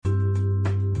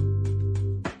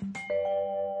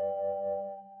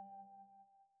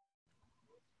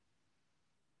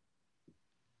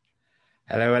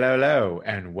Hello, hello, hello,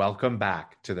 and welcome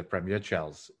back to the Premier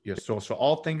Chels, your source for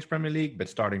all things Premier League, but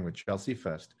starting with Chelsea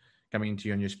first. Coming to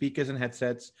you on your speakers and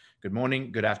headsets. Good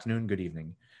morning, good afternoon, good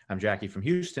evening. I'm Jackie from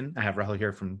Houston. I have Rahul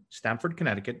here from Stamford,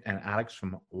 Connecticut, and Alex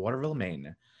from Waterville,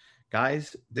 Maine.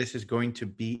 Guys, this is going to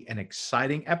be an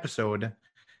exciting episode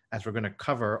as we're going to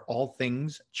cover all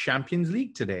things Champions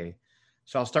League today.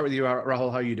 So I'll start with you,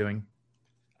 Rahul. How are you doing?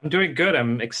 I'm doing good.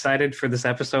 I'm excited for this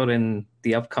episode in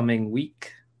the upcoming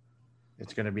week.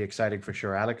 It's going to be exciting for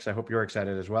sure. Alex, I hope you're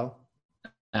excited as well.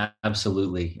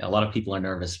 Absolutely. A lot of people are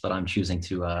nervous, but I'm choosing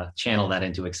to channel that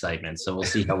into excitement. So we'll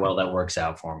see how well that works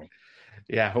out for me.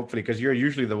 Yeah, hopefully, because you're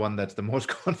usually the one that's the most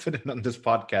confident on this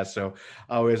podcast. So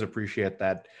I always appreciate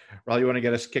that. Raul, you want to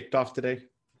get us kicked off today?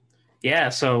 Yeah,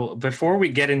 so before we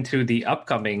get into the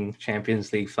upcoming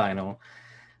Champions League final,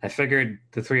 I figured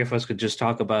the three of us could just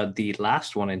talk about the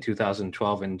last one in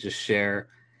 2012 and just share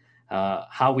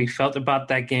how we felt about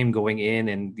that game going in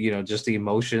and, just the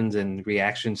emotions and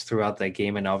reactions throughout that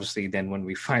game. And obviously then when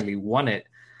we finally won it,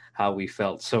 how we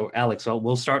felt. So Alex,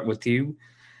 we'll start with you.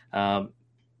 I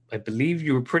believe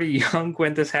you were pretty young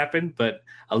when this happened, but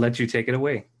I'll let you take it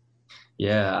away.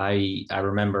 Yeah, I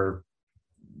remember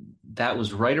that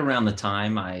was right around the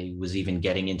time I was even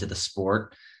getting into the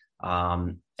sport.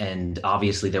 And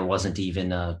obviously there wasn't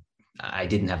even I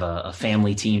didn't have a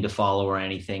family team to follow or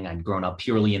anything. I'd grown up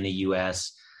purely in the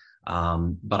US.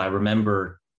 But I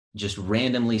remember just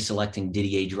randomly selecting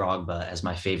Didier Drogba as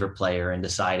my favorite player and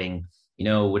deciding,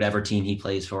 whatever team he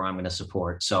plays for, I'm going to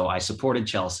support. So I supported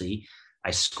Chelsea. I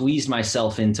squeezed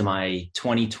myself into my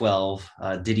 2012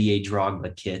 Didier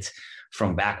Drogba kit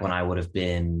from back when I would have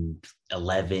been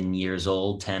 11 years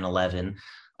old, 10, 11.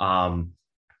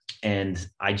 And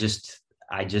I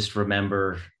just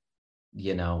remember,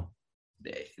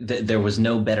 there was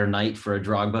no better night for a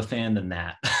Drogba fan than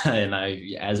that. And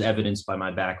as evidenced by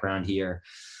my background here,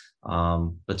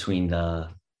 between the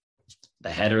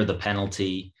header, the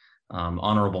penalty,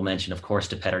 honorable mention, of course,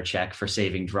 to Petr Cech for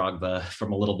saving Drogba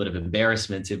from a little bit of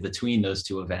embarrassment in between those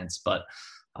two events. But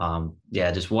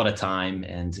just what a time.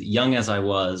 And young as I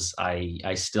was,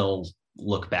 I still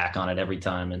look back on it every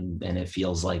time, and it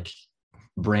feels like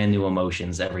brand new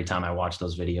emotions every time I watch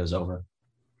those videos over.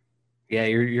 Yeah,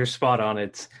 you're spot on.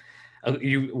 It's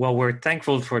we're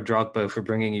thankful for Drogba for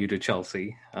bringing you to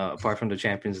Chelsea. Apart from the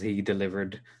Champions League, he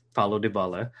delivered Paulo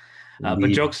Dybala. But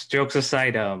jokes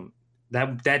aside,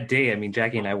 that day, I mean,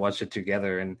 Jackie and I watched it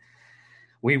together, and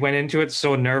we went into it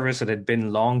so nervous. It had been a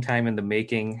long time in the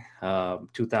making.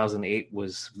 2008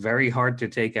 was very hard to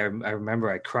take. I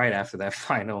remember I cried after that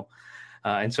final.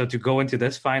 And so to go into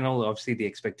this final, obviously the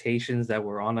expectations that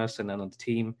were on us and then on the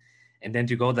team, and then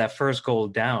to go that first goal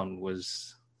down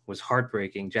was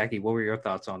heartbreaking. Jackie, what were your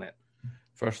thoughts on it?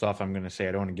 First off, I'm going to say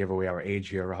I don't want to give away our age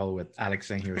here, Rahul, with Alex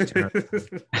saying he was 10.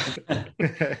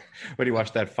 But he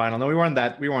watched that final. No, we weren't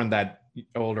that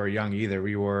old or young either.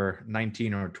 We were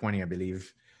 19 or 20, I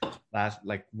believe,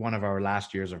 one of our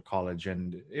last years of college.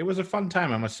 And it was a fun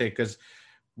time, I must say, because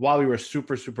while we were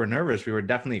super, super nervous, we were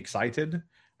definitely excited.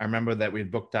 I remember that we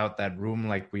booked out that room,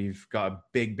 like we've got a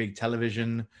big, big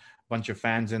television, bunch of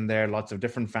fans in there, lots of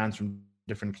different fans from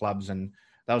different clubs. And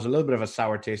that was a little bit of a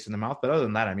sour taste in the mouth. But other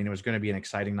than that, I mean, it was going to be an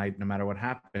exciting night no matter what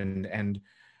happened. And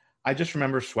I just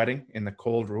remember sweating in the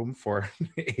cold room for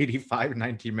 85,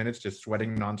 90 minutes, just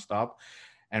sweating nonstop.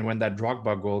 And when that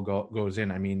Drogba goal goes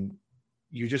in, I mean,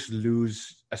 you just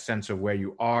lose a sense of where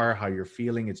you are, how you're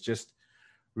feeling. It's just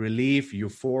relief,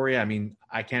 euphoria. I mean,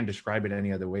 I can't describe it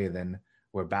any other way than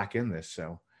we're back in this.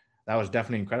 So that was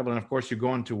definitely incredible. And of course, you go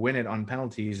on to win it on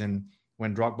penalties. And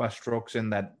when Drogba strokes in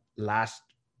that last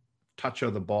touch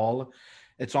of the ball,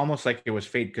 it's almost like it was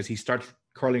fate, because he starts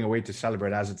curling away to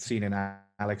celebrate, as it's seen in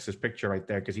Alex's picture right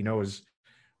there, because he knows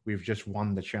we've just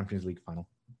won the Champions League final.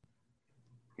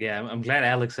 Yeah, I'm glad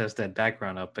Alex has that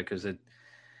background up, because it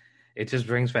just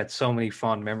brings back so many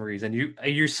fond memories. And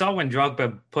you saw when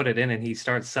Drogba put it in and he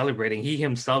starts celebrating, he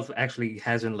himself actually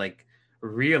hasn't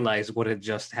realized what had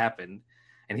just happened.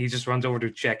 And he just runs over to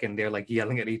Cech, and they're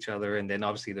yelling at each other. And then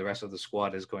obviously the rest of the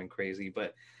squad is going crazy.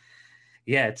 But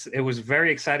yeah, it was a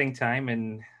very exciting time.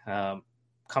 And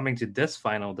coming to this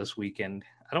final this weekend,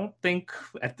 I don't think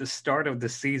at the start of the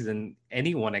season,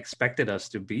 anyone expected us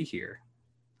to be here.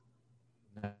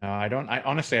 No, I don't. I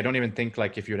honestly don't even think,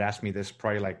 if you'd asked me this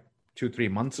probably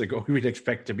 2-3 months ago, we'd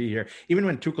expect to be here. Even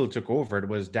when Tuchel took over, it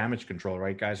was damage control,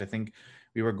 right, guys? I think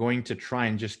we were going to try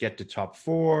and just get to top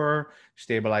 4,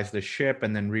 stabilize the ship,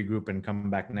 and then regroup and come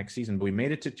back next season. But we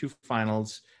made it to 2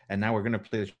 finals, and now we're going to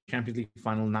play the Champions League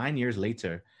final 9 years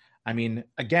later. I mean,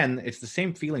 again, it's the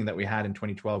same feeling that we had in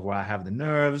 2012, where I have the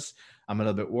nerves. I'm a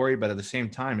little bit worried, but at the same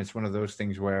time, it's one of those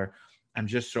things where I'm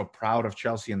just so proud of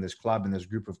Chelsea and this club and this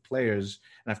group of players.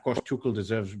 And of course, Tuchel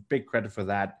deserves big credit for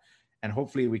that. And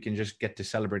hopefully we can just get to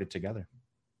celebrate it together.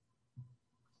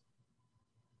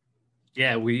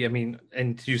 Yeah,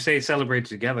 and you say celebrate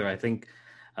together. I think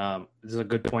this is a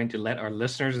good point to let our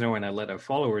listeners know and I let our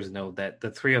followers know that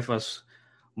the three of us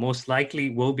most likely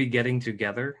will be getting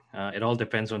together. It all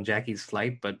depends on Jackie's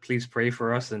flight, but please pray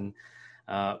for us. And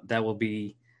that will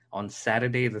be on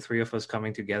Saturday, the three of us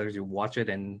coming together to watch it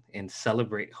and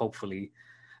celebrate, hopefully.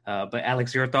 But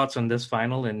Alex, your thoughts on this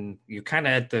final? And you're kind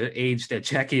of at the age that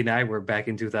Jackie and I were back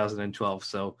in 2012.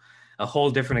 So a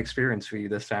whole different experience for you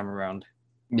this time around.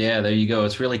 Yeah, there you go.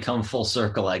 It's really come full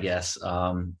circle, I guess.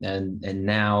 And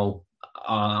now,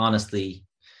 honestly,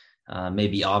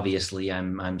 maybe obviously,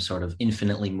 I'm sort of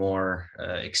infinitely more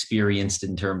experienced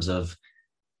in terms of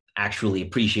actually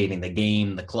appreciating the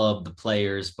game, the club, the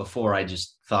players. Before, I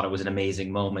just thought it was an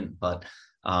amazing moment. But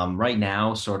right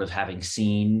now, sort of having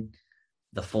seen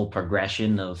the full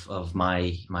progression of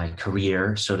my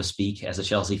career, so to speak, as a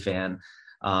Chelsea fan.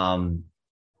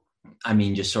 I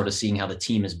mean, just sort of seeing how the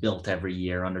team is built every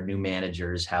year under new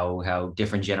managers, how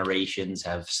different generations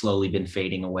have slowly been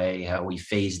fading away, how we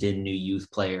phased in new youth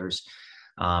players,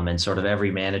 and sort of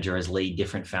every manager has laid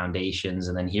different foundations.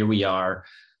 And then here we are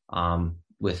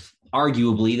with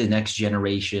arguably the next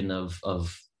generation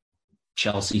of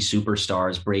Chelsea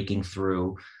superstars breaking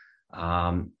through.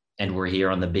 And we're here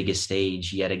on the biggest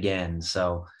stage yet again.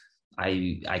 So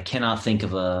I cannot think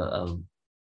of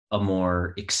a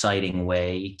more exciting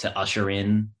way to usher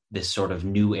in this sort of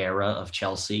new era of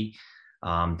Chelsea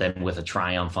than with a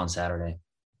triumph on Saturday.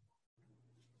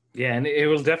 Yeah, and it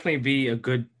will definitely be a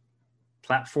good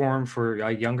platform for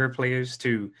younger players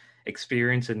to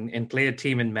experience and play a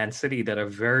team in Man City that are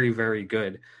very, very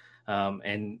good.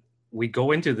 And we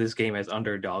go into this game as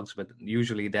underdogs, but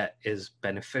usually that is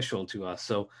beneficial to us.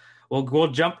 So we'll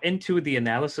jump into the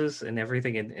analysis and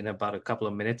everything in about a couple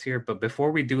of minutes here. But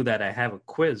before we do that, I have a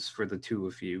quiz for the two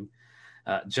of you,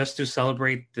 just to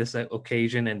celebrate this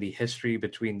occasion and the history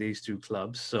between these two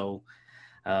clubs. So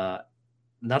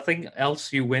nothing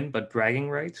else you win but bragging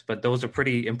rights, but those are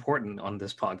pretty important on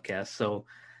this podcast. So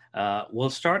we'll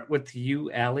start with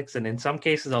you, Alex. And in some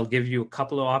cases, I'll give you a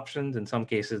couple of options. In some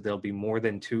cases, there'll be more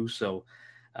than two. So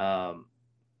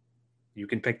you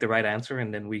can pick the right answer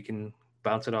and then we can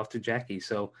bounce it off to Jackie.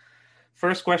 So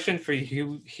first question for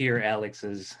you here, Alex,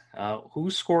 is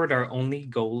who scored our only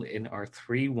goal in our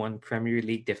 3-1 Premier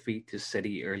League defeat to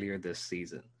City earlier this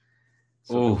season?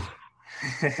 So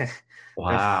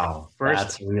wow.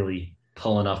 That's really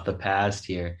pulling off the past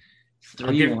here.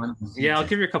 3-1. I'll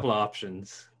give you a couple of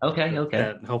options. Okay.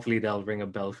 Hopefully they'll ring a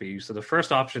bell for you. So the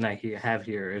first option I have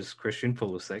here is Christian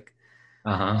Pulisic.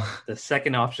 The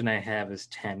second option I have is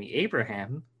Tammy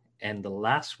Abraham. And the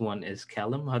last one is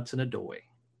Callum Hudson-Odoi.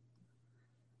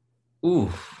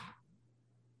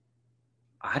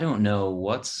 I don't know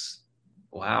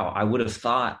wow. I would have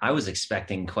thought I was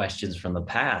expecting questions from the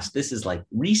past. This is like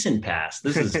recent past.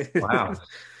 This is wow.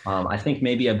 I think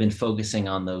maybe I've been focusing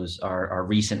on our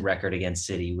recent record against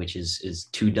City, which is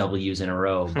 2 W's in a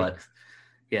row. But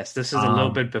yes, this is a little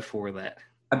bit before that.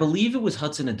 I believe it was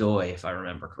Hudson-Odoi, if I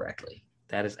remember correctly.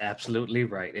 That is absolutely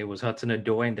right. It was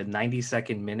Hudson-Odoi in the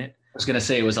 92nd minute. I was going to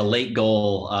say it was a late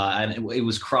goal, and it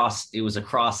was a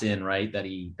cross in, right? That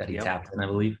he tapped in, I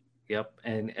believe. Yep.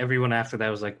 And everyone after that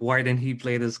was like, why didn't he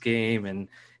play this game? And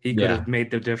he could have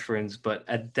made the difference. But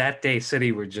at that day,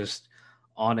 City were just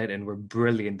on it and were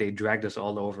brilliant. They dragged us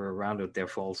all over around with their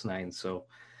false nine. So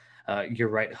you're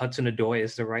right. Hudson-Odoi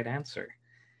is the right answer.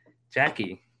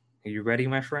 Jackie, are you ready,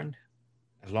 my friend?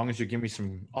 As long as you give me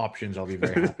some options, I'll be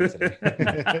very happy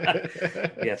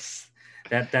today. Yes.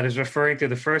 That is referring to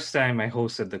the first time I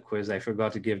hosted the quiz. I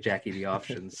forgot to give Jackie the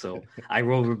options, so I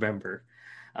will remember.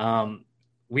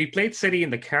 We played City in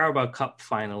the Carabao Cup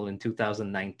final in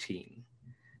 2019.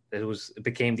 It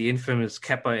became the infamous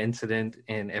Kepa incident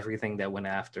and everything that went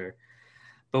after.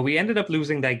 But we ended up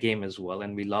losing that game as well,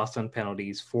 and we lost on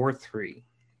penalties 4-3.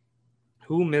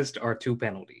 Who missed our 2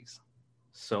 penalties?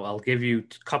 So I'll give you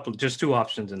just 2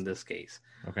 options in this case.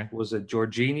 Okay. Was it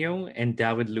Jorginho and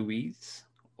David Luiz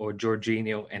or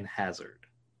Jorginho and Hazard?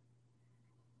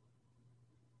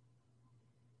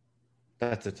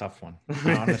 That's a tough one.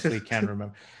 I honestly can't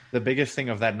remember. The biggest thing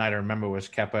of that night I remember was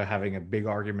Kepa having a big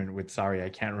argument with Sarri. I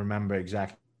can't remember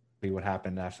exactly what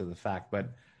happened after the fact,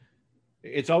 but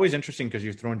it's always interesting because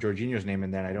you've thrown Jorginho's name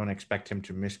in there, and I don't expect him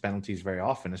to miss penalties very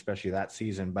often, especially that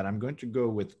season. But I'm going to go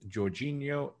with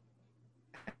Jorginho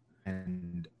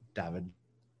and David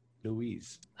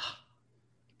Luiz.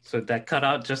 So that cut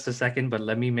out just a second, but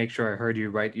let me make sure I heard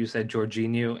you right. You said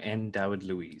Jorginho and David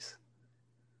Luiz.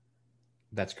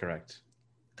 That's correct.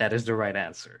 That is the right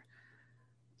answer.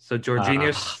 So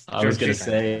Jorginho. I was going to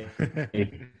say,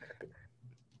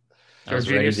 I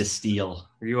was ready to Jorginho. steal.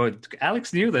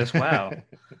 Alex knew this. Wow.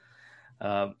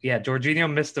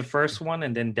 Jorginho missed the first one,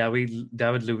 and then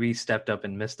David Luiz stepped up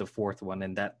and missed the fourth one,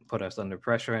 and that put us under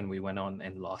pressure, and we went on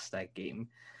and lost that game.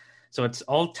 So it's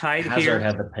all tied here. Hazard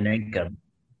had the Panenka,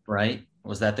 right?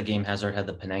 Was that the game Hazard had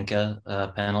the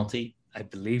Panenka penalty? I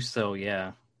believe so,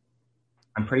 yeah.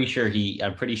 I'm pretty sure he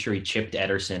chipped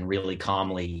Ederson really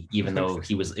calmly, even though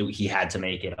he had to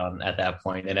make it at that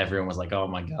point, and everyone was like, "Oh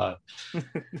my god!"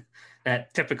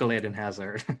 That typical Eden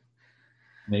Hazard.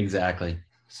 Exactly.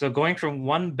 So going from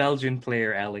one Belgian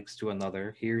player, Alex, to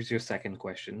another, here's your second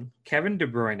question. Kevin De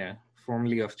Bruyne,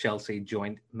 formerly of Chelsea,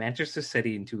 joined Manchester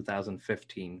City in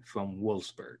 2015 from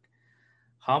Wolfsburg.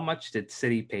 How much did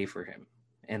City pay for him?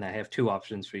 And I have two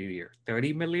options for you here: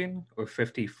 30 million or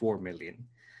 54 million.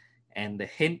 And the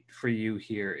hint for you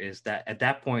here is that at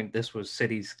that point, this was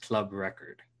City's club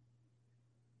record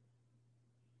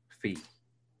fee.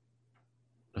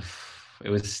 It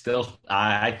was still,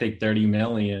 I think, 30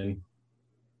 million.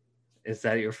 Is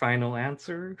that your final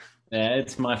answer? Yeah,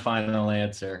 it's my final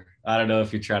answer. I don't know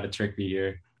if you're trying to trick me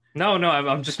here. No,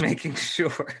 I'm just making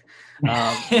sure.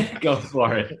 Go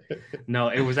for it. No,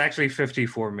 it was actually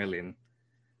 54 million.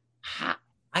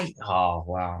 Oh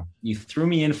wow! You threw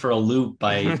me in for a loop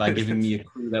by giving me a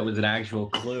clue that was an actual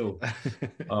clue.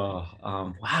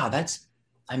 Wow,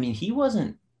 he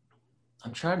wasn't.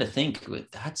 I'm trying to think.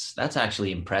 That's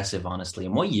actually impressive, honestly.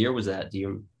 And what year was that?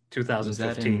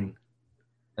 2015.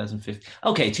 2015.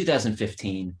 Okay,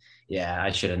 2015. Yeah,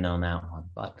 I should have known that one,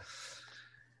 but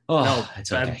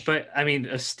it's okay. But I mean,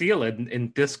 a steal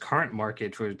in this current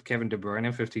market for Kevin De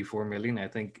Bruyne, 54 million. I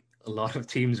think a lot of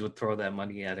teams would throw that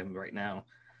money at him right now.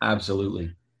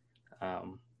 Absolutely.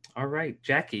 All right,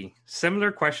 Jackie,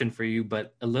 similar question for you,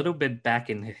 but a little bit back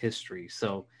in history.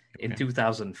 So in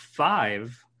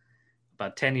 2005,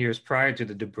 about 10 years prior to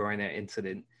the De Bruyne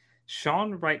incident,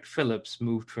 Sean Wright-Phillips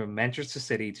moved from Manchester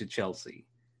City to Chelsea.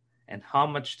 And how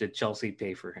much did Chelsea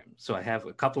pay for him? So I have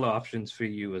a couple of options for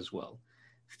you as well.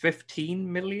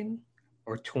 15 million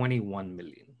or 21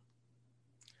 million?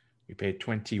 We paid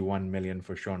 21 million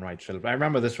for Sean Wright-Phillips. I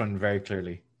remember this one very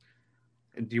clearly.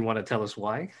 Do you want to tell us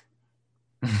why?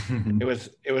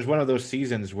 It was one of those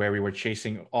seasons where we were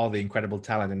chasing all the incredible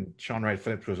talent, and Sean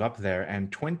Wright-Phillips was up there,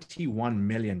 and 21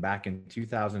 million back in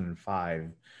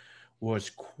 2005 was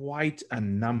quite a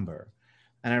number.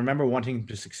 And I remember wanting him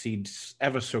to succeed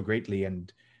ever so greatly,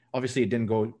 and obviously it didn't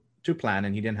go to plan,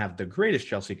 and he didn't have the greatest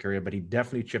Chelsea career, but he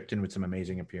definitely chipped in with some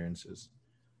amazing appearances.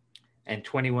 And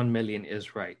 21 million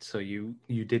is right. So you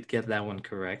did get that one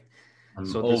correct.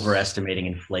 I'm overestimating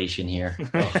inflation here.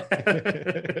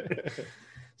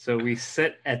 So we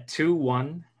sit at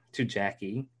 2-1 to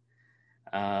Jackie.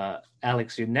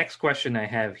 Alex, your next question I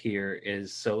have here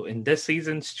is, so in this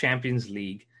season's Champions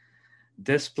League,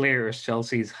 this player is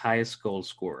Chelsea's highest goal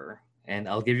scorer. And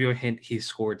I'll give you a hint, he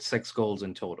scored 6 goals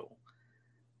in total.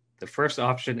 The first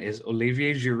option is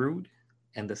Olivier Giroud,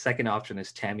 and the second option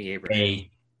is Tammy Abraham.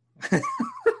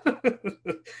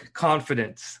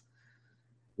 Confidence.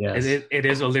 Yes. It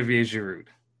is Olivier Giroud.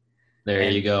 There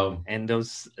you go. And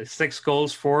those 6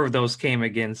 goals, 4 of those came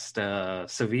against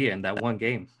Sevilla in that one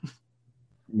game.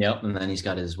 Yep, and then he's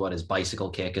got his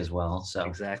bicycle kick as well. So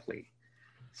exactly.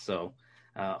 So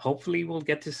hopefully we'll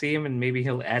get to see him, and maybe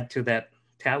he'll add to that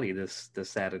tally this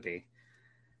Saturday.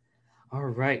 All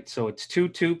right, so it's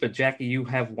 2-2, but Jackie, you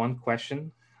have one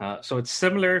question. So it's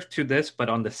similar to this, but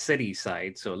on the City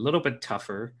side, so a little bit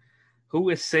tougher. Who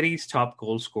is City's top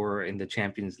goal scorer in the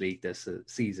Champions League this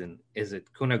season? Is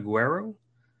it Kun Aguero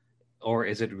or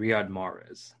is it Riyad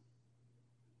Mahrez?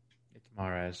 It's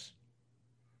Mahrez.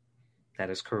 That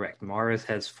is correct. Mahrez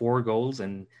has 4 goals,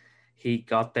 and he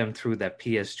got them through that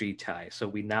PSG tie. So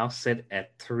we now sit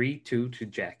at 3-2 to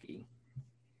Jackie.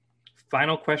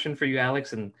 Final question for you,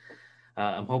 Alex, and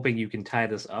I'm hoping you can tie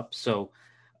this up. So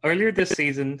earlier this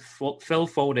season, Phil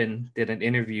Foden did an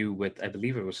interview with, I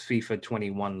believe it was FIFA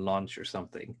 21 launch or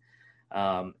something.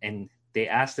 And they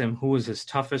asked him who was his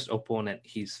toughest opponent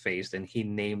he's faced, and he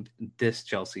named this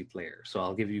Chelsea player. So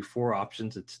I'll give you 4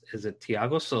 options. Is it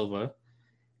Thiago Silva,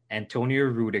 Antonio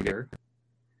Rudiger,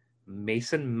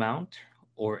 Mason Mount,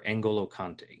 or N'Golo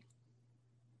Kante?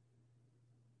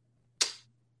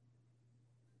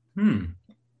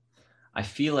 I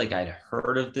feel like I'd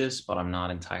heard of this, but I'm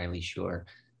not entirely sure.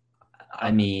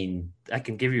 I mean, I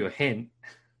can give you a hint.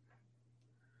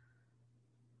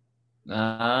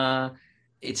 I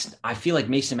feel like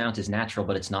Mason Mount is natural,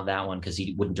 but it's not that one because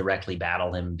he wouldn't directly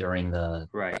battle him during the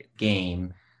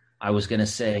game. I was going to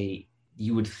say,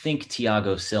 you would think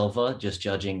Thiago Silva, just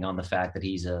judging on the fact that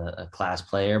he's a class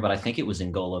player, but I think it was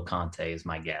N'Golo Kante is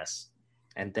my guess.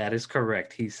 And that is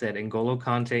correct. He said N'Golo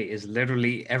Kante is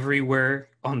literally everywhere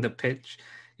on the pitch.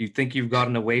 You think you've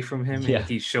gotten away from him, and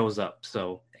he shows up.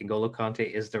 So N'Golo Kante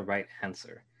is the right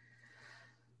answer.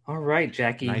 All right,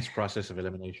 Jackie. Nice process of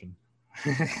elimination.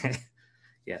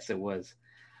 Yes, it was.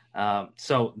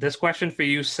 So this question for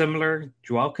you, similar.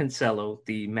 Joao Cancelo,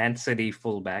 the Man City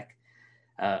fullback,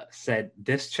 said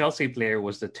this Chelsea player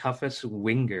was the toughest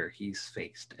winger he's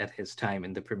faced at his time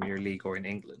in the Premier League or in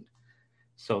England.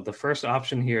 So the first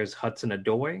option here is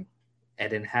Hudson-Odoi,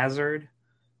 Eden Hazard,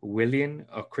 Willian,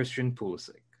 or Christian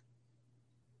Pulisic.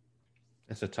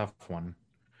 It's a tough one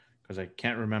because I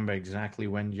can't remember exactly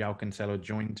when Joao Cancelo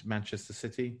joined Manchester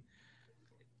City.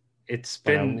 It's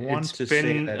been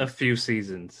a few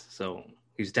seasons, so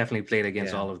he's definitely played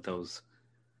against all of those.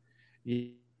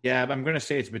 Yeah, but I'm going to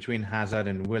say it's between Hazard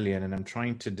and Willian, and I'm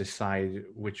trying to decide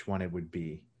which one it would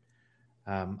be.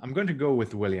 I'm going to go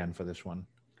with Willian for this one.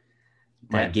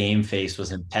 That game face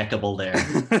was impeccable there.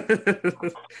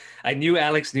 I knew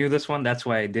Alex knew this one. That's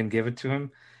why I didn't give it to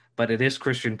him. But it is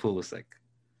Christian Pulisic.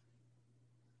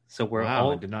 So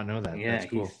I did not know that. Yeah,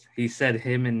 that's cool. He said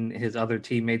him and his other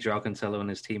teammate, Joao Cancelo, and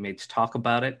his teammates talk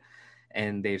about it.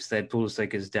 And they've said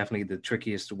Pulisic is definitely the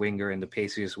trickiest winger and the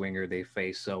paciest winger they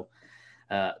face. So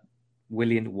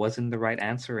Willian wasn't the right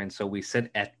answer. And so we sit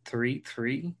at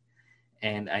 3-3.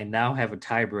 And I now have a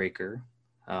tiebreaker.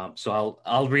 So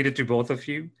I'll read it to both of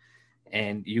you,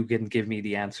 and you can give me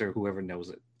the answer, whoever knows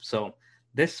it. So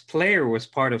this player was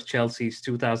part of Chelsea's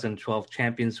 2012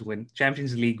 Champions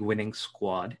League winning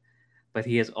squad, but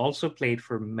he has also played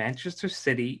for Manchester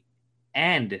City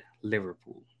and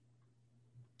Liverpool.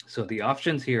 So the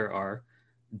options here are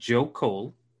Joe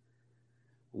Cole,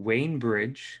 Wayne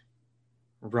Bridge,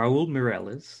 Raul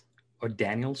Mireles, or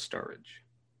Daniel Sturridge.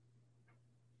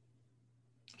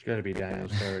 It's got to be Daniel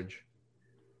Sturridge.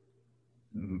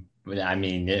 I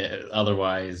mean,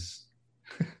 otherwise,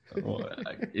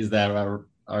 is that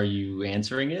are you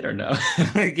answering it or no?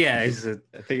 Yeah,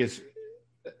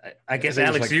 I guess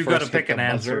Alex, you've got to pick an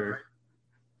answer.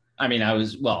 I mean, I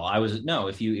was no.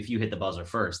 If you hit the buzzer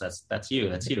first, that's you.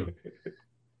 That's you.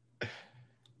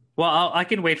 Well, I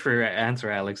can wait for your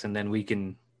answer, Alex, and then we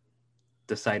can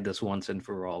decide this once and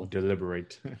for all.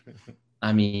 Deliberate.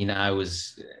 I mean,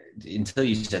 until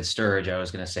you said Sturridge, I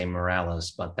was going to say Morales,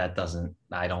 but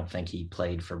I don't think he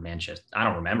played for Manchester. I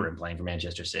don't remember him playing for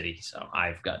Manchester City, so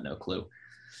I've got no clue.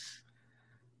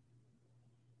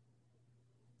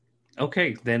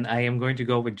 Okay, then I am going to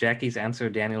go with Jackie's answer,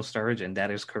 Daniel Sturridge, and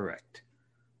that is correct.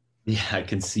 Yeah, I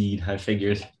concede. I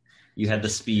figured you had the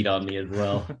speed on me as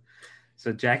well.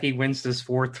 So Jackie wins this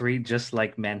 4-3, just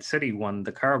like Man City won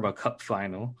the Carabao Cup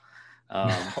final.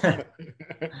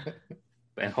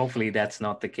 And hopefully that's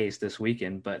not the case this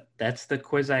weekend, but that's the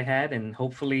quiz I had, and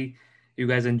hopefully you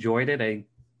guys enjoyed it. I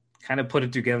kind of put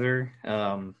it together,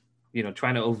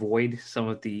 trying to avoid some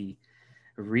of the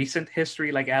recent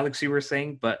history, like Alex, you were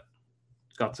saying, but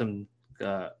got some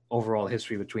overall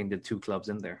history between the two clubs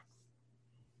in there.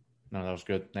 No, that was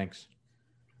good. Thanks.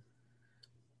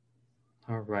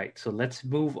 All right, so let's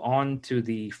move on to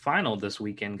the final this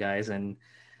weekend, guys, and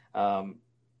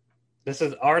this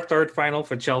is our third final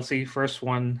for Chelsea. First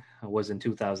one was in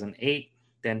 2008,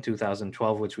 then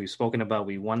 2012, which we've spoken about.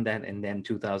 We won that, and then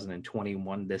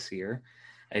 2021 this year.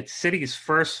 It's City's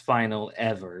first final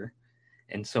ever,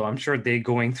 and so I'm sure they're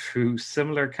going through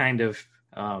similar kind of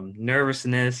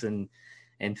nervousness and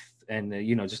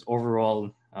just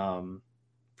overall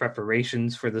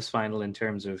preparations for this final in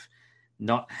terms of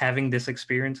not having this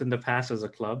experience in the past as a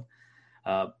club.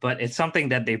 But it's something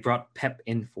that they brought Pep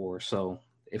in for, so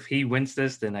if he wins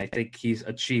this, then I think he's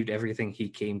achieved everything he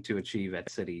came to achieve at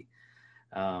City.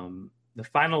 The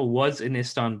final was in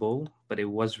Istanbul, but it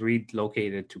was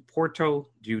relocated to Porto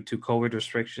due to COVID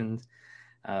restrictions.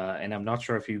 And I'm not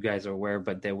sure if you guys are aware,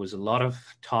 but there was a lot of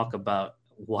talk about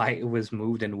why it was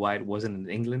moved and why it wasn't in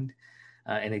England.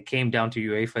 And it came down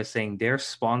to UEFA saying their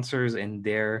sponsors and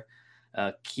their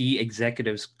key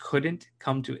executives couldn't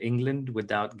come to England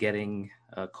without getting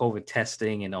COVID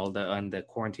testing and all the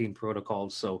quarantine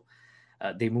protocols. So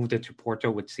they moved it to Porto,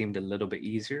 which seemed a little bit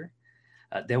easier.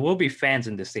 There will be fans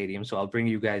in the stadium, so I'll bring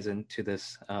you guys into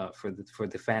this for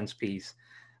the fans piece.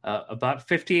 About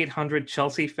 5,800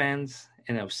 Chelsea fans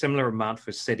and a similar amount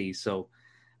for City. So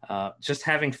just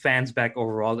having fans back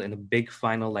overall in a big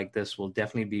final like this will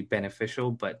definitely be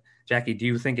beneficial. But Jackie, do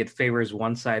you think it favors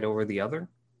one side over the other?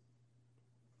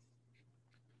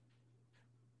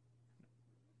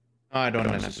 I don't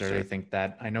necessarily think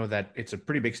that. I know that it's a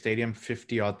pretty big stadium,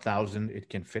 50 odd thousand. It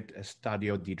can fit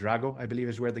Estadio di Drago, I believe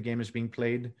is where the game is being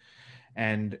played.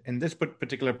 And in this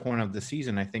particular point of the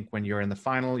season, I think when you're in the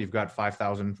final, you've got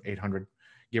 5,800,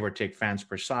 give or take, fans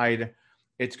per side.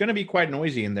 It's going to be quite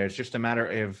noisy in there. It's just a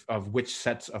matter of which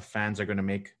sets of fans are going to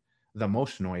make the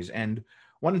most noise. And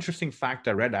one interesting fact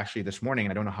I read actually this morning,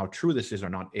 I don't know how true this is or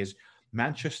not, is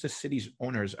Manchester City's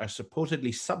owners are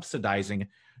supposedly subsidizing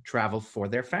travel for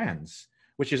their fans,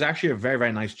 which is actually a very,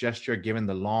 very nice gesture given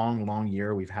the long, long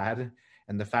year we've had.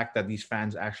 And the fact that these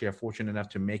fans actually are fortunate enough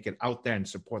to make it out there and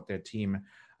support their team,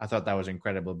 I thought that was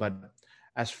incredible. But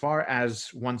as far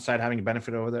as one side having a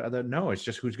benefit over the other, no, it's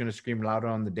just who's going to scream louder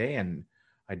on the day. And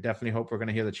I definitely hope we're going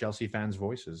to hear the Chelsea fans'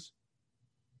 voices.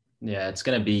 Yeah, it's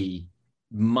going to be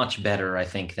much better, I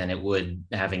think, than it would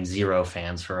having 0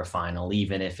 fans for a final,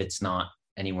 even if it's not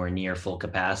anywhere near full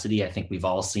capacity. I think we've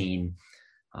all seen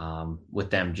with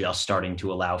them just starting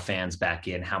to allow fans back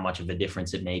in, how much of a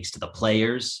difference it makes to the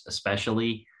players,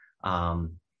 especially,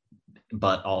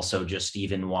 but also just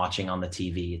even watching on the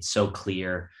TV, it's so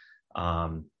clear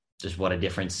just what a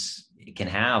difference it can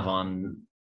have on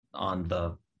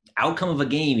the outcome of a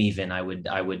game. Even I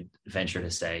would venture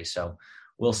to say. So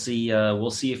we'll see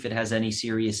if it has any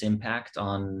serious impact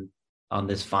on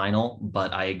this final.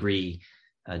 But I agree,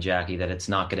 Jackie, that it's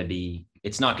not going to be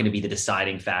the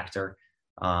deciding factor.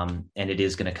 And it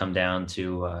is going to come down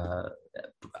to,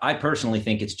 I personally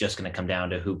think it's just going to come down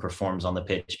to who performs on the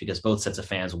pitch, because both sets of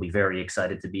fans will be very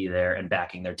excited to be there and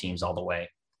backing their teams all the way.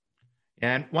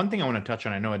 And one thing I want to touch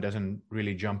on, I know it doesn't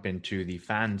really jump into the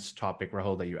fans topic,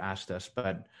 Rahul, that you asked us,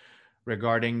 but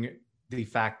regarding the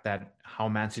fact that how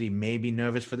Man City may be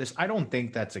nervous for this, I don't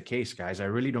think that's the case, guys. I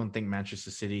really don't think Manchester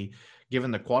City,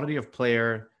 given the quality of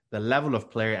player, the level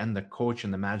of player, and the coach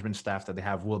and the management staff that they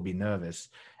have, will be nervous.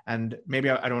 And maybe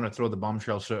I don't want to throw the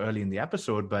bombshell so early in the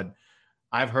episode, but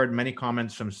I've heard many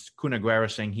comments from Kun Aguero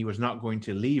saying he was not going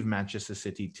to leave Manchester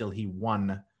City till he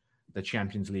won the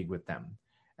Champions League with them.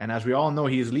 And as we all know,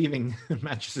 he is leaving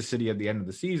Manchester City at the end of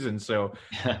the season. So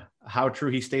how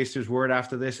true he stays to his word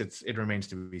after this, it remains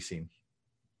to be seen.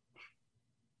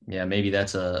 Yeah, maybe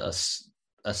that's a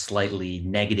slightly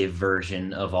negative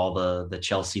version of all the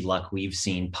Chelsea luck we've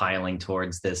seen piling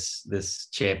towards this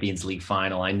Champions League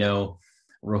final. I know,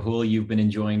 Rahul, you've been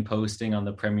enjoying posting on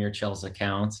the Premier Chelsea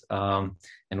account, and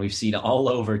we've seen all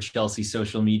over Chelsea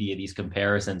social media these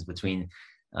comparisons between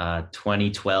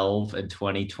 2012 and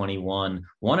 2021,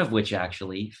 one of which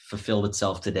actually fulfilled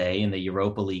itself today in the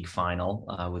Europa League final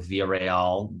with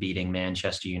Villarreal beating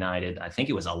Manchester United. I think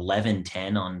it was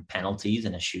 11-10 on penalties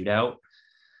in a shootout.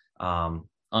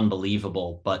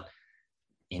 Unbelievable. But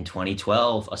in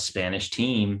 2012, a Spanish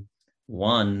team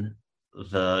won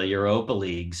the Europa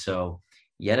League. So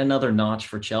yet another notch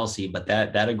for Chelsea. But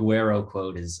that Aguero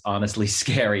quote is honestly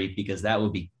scary, because that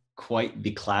would be quite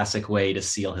the classic way to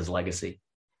seal his legacy.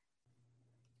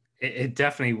 It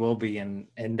definitely will be. And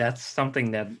that's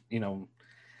something that,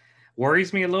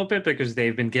 worries me a little bit, because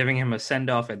they've been giving him a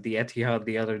send-off at the Etihad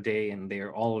the other day, and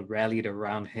they're all rallied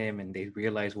around him, and they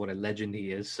realize what a legend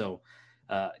he is. So,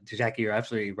 Jackie, you're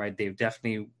absolutely right. They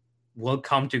definitely will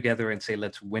come together and say,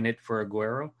 let's win it for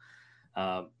Aguero.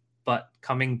 But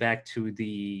coming back to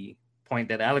the point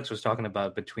that Alex was talking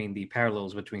about between the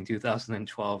parallels between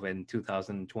 2012 and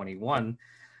 2021,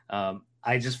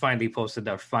 I just finally posted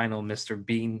our final Mr.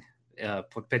 Bean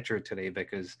picture today,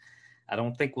 because I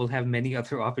don't think we'll have many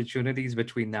other opportunities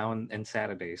between now and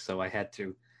Saturday. So I had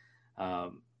to.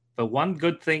 But one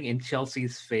good thing in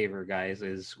Chelsea's favor, guys,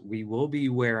 is we will be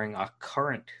wearing our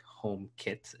current home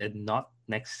kit and not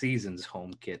next season's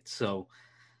home kit. So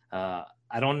I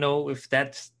don't know if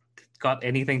that's got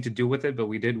anything to do with it, but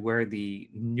we did wear the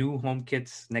new home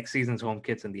kits, next season's home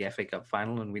kits, in the FA Cup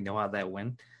final, and we know how that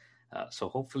went. So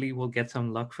hopefully we'll get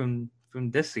some luck from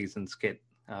this season's kit.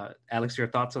 Alex, your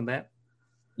thoughts on that?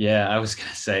 Yeah, I was going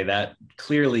to say that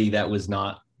clearly that was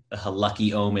not a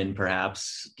lucky omen,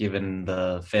 perhaps, given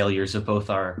the failures of both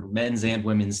our men's and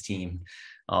women's team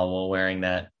while wearing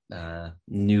that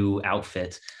new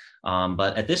outfit.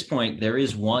 But at this point, there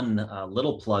is one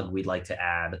little plug we'd like to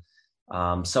add.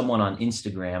 Someone on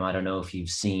Instagram, I don't know if you've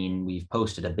seen, we've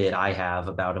posted a bit, I have,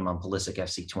 about him on Pulisic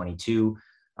FC22.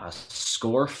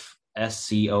 Scorf,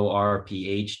 SCORPH.X,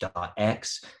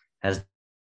 has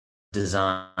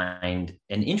designed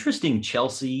an interesting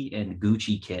Chelsea and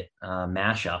Gucci kit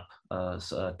mashup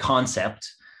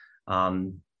concept,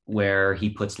 where he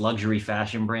puts luxury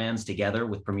fashion brands together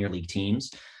with Premier League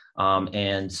teams.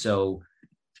 And so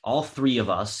all three of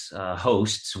us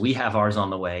hosts, we have ours on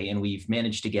the way, and we've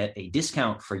managed to get a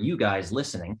discount for you guys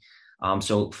listening.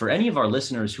 So for any of our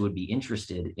listeners who would be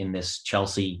interested in this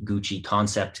Chelsea Gucci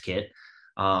concept kit,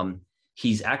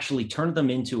 he's actually turned them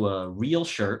into a real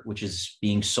shirt, which is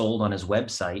being sold on his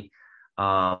website.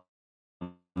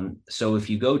 So if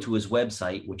you go to his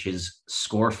website, which is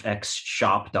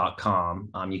scorfxshop.com,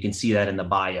 you can see that in the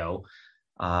bio.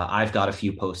 I've got a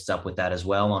few posts up with that as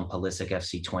well on Pulisic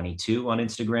FC22 on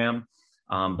Instagram.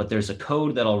 But there's a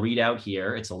code that I'll read out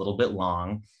here. It's a little bit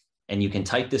long, and you can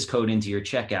type this code into your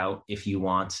checkout if you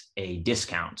want a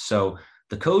discount. So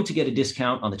the code to get a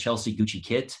discount on the Chelsea Gucci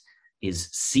kit is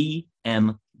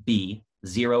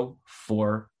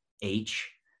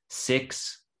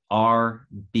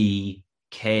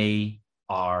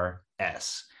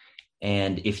CMB04H6RBKRS.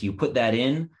 And if you put that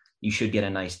in, you should get a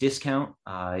nice discount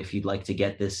if you'd like to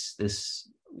get this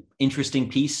interesting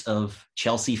piece of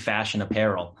Chelsea fashion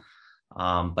apparel.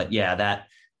 But yeah,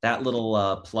 that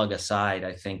little plug aside,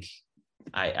 I think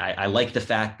I like the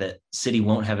fact that City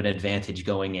won't have an advantage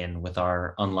going in with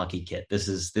our unlucky kit. This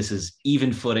is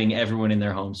even footing, everyone in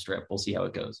their home strip. We'll see how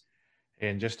it goes.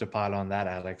 And just to pile on that,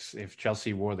 Alex, if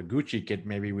Chelsea wore the Gucci kit,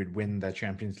 maybe we'd win the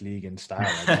Champions League in style.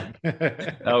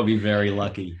 That would be very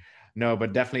lucky. No,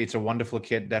 but definitely it's a wonderful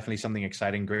kit. Definitely something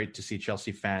exciting. Great to see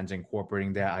Chelsea fans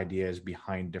incorporating their ideas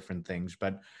behind different things.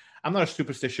 But I'm not a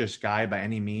superstitious guy by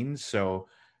any means. So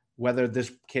whether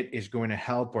this kit is going to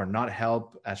help or not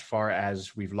help as far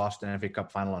as we've lost an FA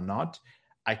Cup final or not,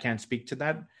 I can't speak to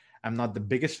that. I'm not the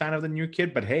biggest fan of the new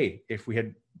kit, but hey, if we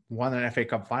had won an FA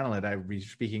Cup final, I'd be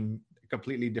speaking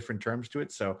completely different terms to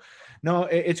it. So no,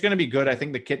 it's going to be good. I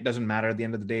think the kit doesn't matter at the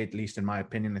end of the day, at least in my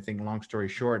opinion. I think long story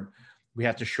short, we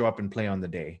have to show up and play on the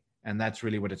day. And that's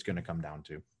really what it's going to come down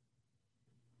to.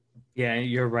 Yeah,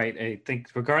 you're right. I think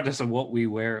regardless of what we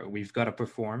wear, we've got to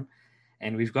perform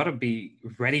and we've got to be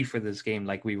ready for this game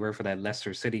like we were for that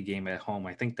Leicester City game at home.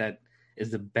 I think that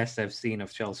is the best I've seen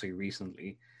of Chelsea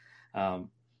recently.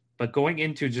 But going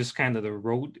into just kind of the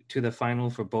road to the final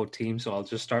for both teams, so I'll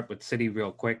just start with City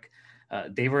real quick.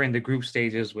 They were in the group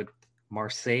stages with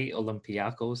Marseille,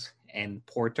 Olympiacos, and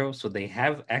Porto. So they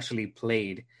have actually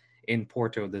played in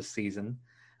Porto this season.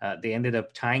 They ended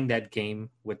up tying that game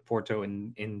with Porto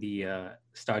in the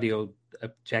Stadio.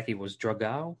 Jackie, was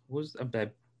Dragao? Was a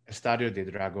Estadio de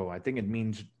Dragão. I think it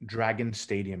means Dragon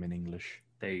Stadium in English.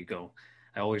 There you go.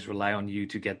 I always rely on you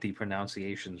to get the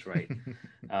pronunciations right.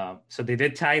 So they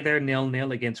did tie their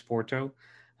 0-0 against Porto,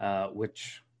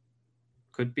 which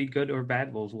could be good or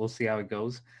bad. We'll see how it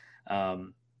goes.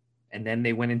 And then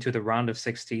they went into the round of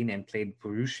 16 and played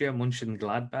Borussia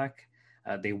Mönchengladbach.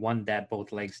 They won that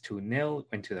both legs 2-0,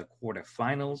 went to the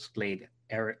quarterfinals, played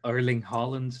Erling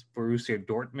Haaland's Borussia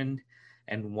Dortmund,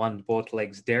 and won both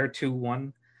legs there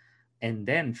 2-1, and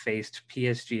then faced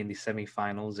PSG in the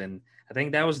semifinals. And I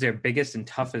think that was their biggest and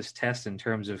toughest test in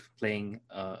terms of playing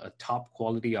a top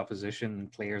quality opposition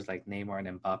and players like Neymar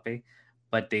and Mbappe,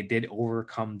 but they did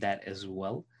overcome that as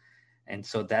well. And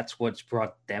so that's what's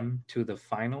brought them to the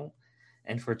final.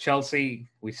 And for Chelsea,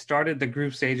 we started the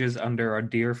group stages under our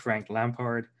dear Frank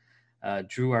Lampard,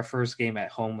 drew our first game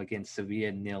at home against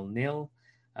Sevilla 0-0,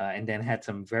 and then had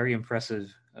some very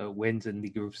impressive wins in the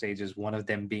group stages, one of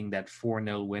them being that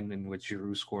 4-0 win in which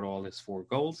Giroud scored all his 4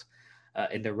 goals.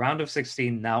 In the round of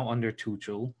 16, now under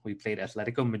Tuchel, we played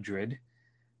Atletico Madrid.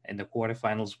 In the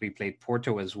quarterfinals, we played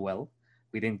Porto as well.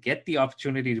 We didn't get the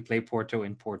opportunity to play Porto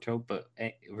in Porto, but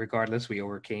regardless, we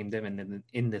overcame them. And then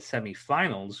in the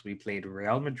semifinals, we played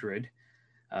Real Madrid.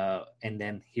 And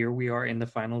then here we are in the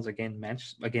finals again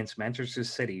against Manchester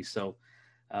City. So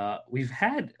we've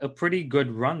had a pretty good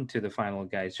run to the final,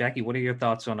 guys. Jackie, what are your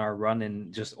thoughts on our run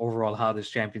and just overall how this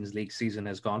Champions League season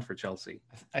has gone for Chelsea?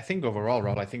 I think overall,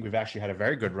 Rob, I think we've actually had a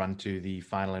very good run to the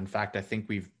final. In fact, I think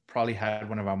we've probably had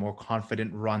one of our more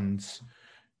confident runs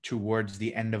towards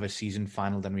the end of a season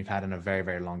final than we've had in a very,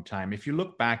 very long time. If you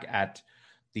look back at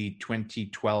the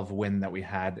 2012 win that we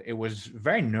had, it was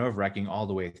very nerve-wracking all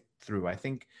the way through. I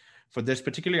think for this,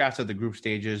 particularly after the group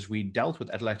stages, we dealt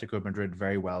with Atletico Madrid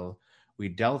very well. We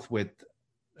dealt with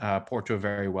Porto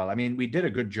very well. I mean, we did a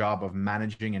good job of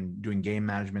managing and doing game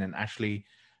management and actually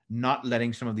not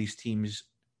letting some of these teams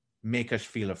make us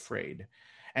feel afraid.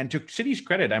 And to City's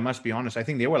credit, I must be honest, I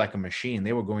think they were like a machine.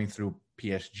 They were going through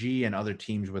PSG and other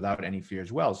teams without any fear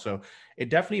as well. So it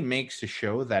definitely makes to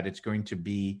show that it's going to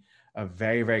be a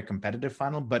very, very competitive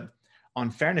final. But on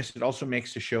fairness, it also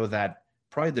makes to show that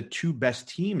probably the 2 best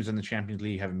teams in the Champions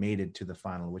League have made it to the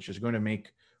final, which is going to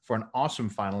make for an awesome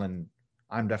final. And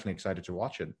I'm definitely excited to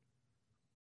watch it.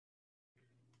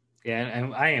 Yeah,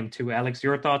 and I am too. Alex,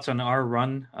 your thoughts on our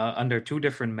run under 2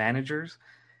 different managers?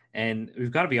 And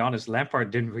we've got to be honest,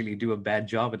 Lampard didn't really do a bad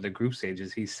job at the group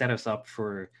stages. He set us up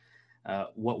for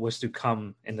what was to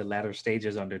come in the latter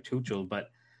stages under Tuchel. But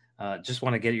just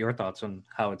want to get your thoughts on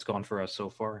how it's gone for us so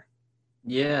far.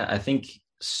 Yeah, I think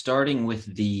starting with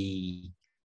the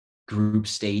group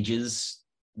stages,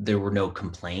 there were no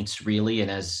complaints really. And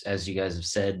as you guys have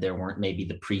said, there weren't maybe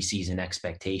the preseason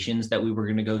expectations that we were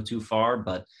going to go too far,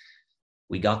 but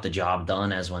we got the job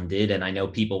done as one did. And I know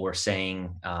people were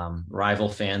saying, rival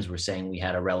fans were saying we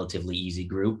had a relatively easy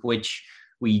group, which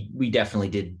we definitely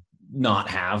did not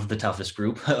have the toughest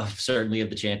group of certainly of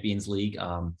the Champions League.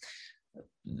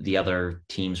 The other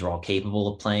teams were all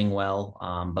capable of playing well.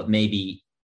 But maybe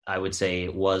I would say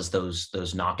it was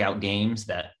those knockout games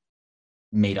that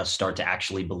made us start to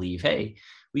actually believe, hey,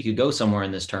 we could go somewhere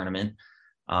in this tournament.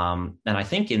 And I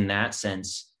think in that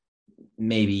sense,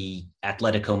 maybe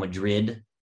Atletico Madrid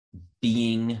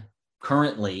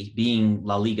currently being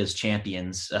La Liga's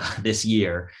champions this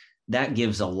year, that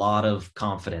gives a lot of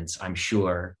confidence, I'm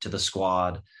sure, to the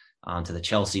squad, to the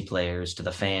Chelsea players, to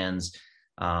the fans,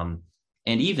 and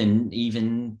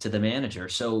even to the manager.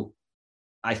 So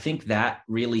I think that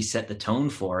really set the tone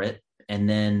for it. And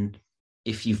then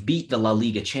if you've beat the La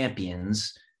Liga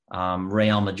champions,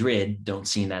 Real Madrid don't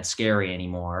seem that scary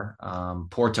anymore.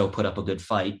 Porto put up a good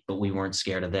fight, but we weren't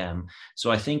scared of them. So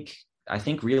I think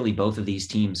really both of these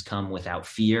teams come without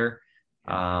fear.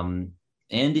 And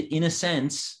in a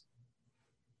sense,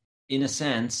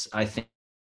 I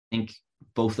think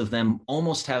both of them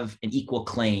almost have an equal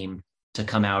claim to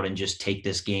come out and just take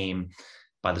this game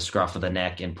by the scruff of the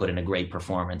neck and put in a great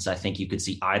performance. I think you could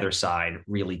see either side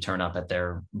really turn up at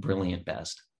their brilliant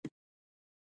best.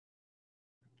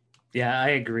 Yeah, I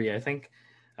agree. I think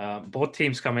both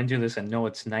teams come into this and know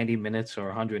it's 90 minutes or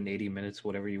 180 minutes,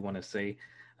 whatever you want to say,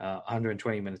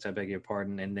 120 minutes, I beg your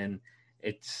pardon. And then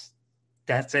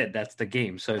that's it. That's the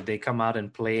game. So they come out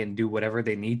and play and do whatever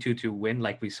they need to win.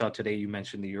 Like we saw today, you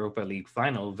mentioned the Europa League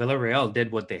final. Villarreal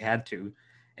did what they had to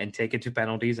and take it to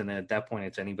penalties. And then at that point,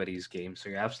 it's anybody's game. So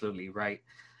you're absolutely right.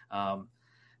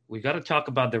 We got to talk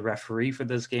about the referee for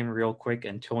this game real quick,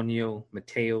 Antonio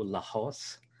Mateo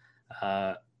Lajos.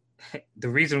 The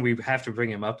reason we have to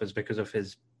bring him up is because of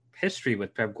his history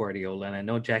with Pep Guardiola. And I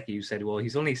know, Jackie, you said, well,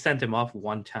 he's only sent him off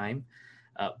one time,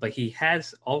 but he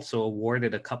has also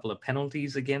awarded a couple of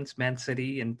penalties against Man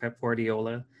City and Pep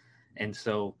Guardiola. And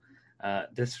so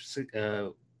this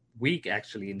week,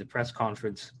 actually, in the press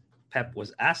conference, Pep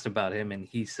was asked about him, and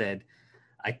he said,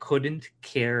 I couldn't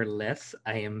care less.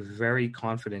 I am very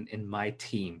confident in my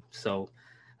team. So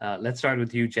let's start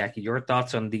with you, Jackie. Your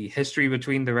thoughts on the history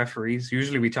between the referees.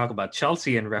 Usually we talk about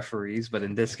Chelsea and referees, but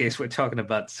in this case, we're talking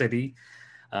about City.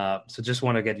 So just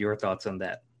want to get your thoughts on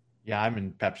that. Yeah, I'm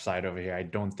in Pep's side over here. I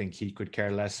don't think he could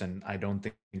care less, and I don't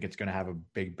think it's going to have a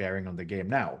big bearing on the game.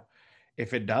 Now,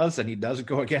 if it does, and he does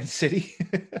go against City,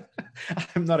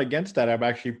 I'm not against that. I'm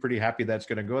actually pretty happy that's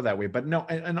going to go that way. But no,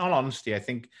 in all honesty, I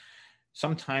think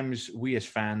sometimes we as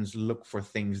fans look for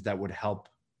things that would help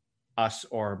us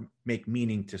or make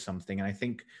meaning to something. And I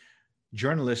think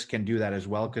journalists can do that as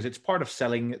well, because it's part of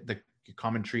selling the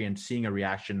commentary and seeing a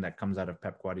reaction that comes out of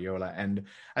Pep Guardiola. And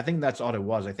I think that's all it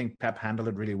was. I think Pep handled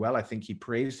it really well. I think he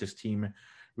praised his team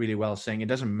really well, saying it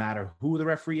doesn't matter who the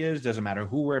referee is, doesn't matter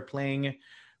who we're playing,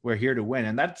 we're here to win.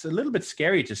 And that's a little bit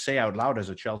scary to say out loud as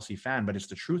a Chelsea fan, but it's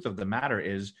the truth of the matter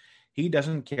is he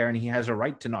doesn't care, and he has a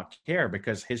right to not care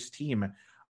because his team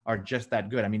are just that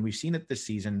good. I mean, we've seen it this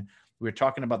season. We're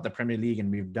talking about the Premier League,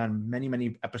 and we've done many,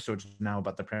 many episodes now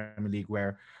about the Premier League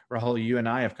where, Rahul, you and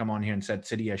I have come on here and said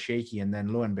City are shaky, and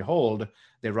then lo and behold,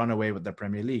 they run away with the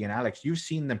Premier League. And Alex, you've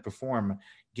seen them perform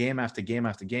game after game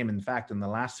after game. In fact, in the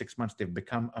last 6 months, they've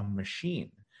become a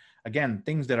machine. Again,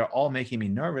 things that are all making me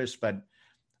nervous, but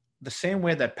the same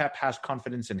way that Pep has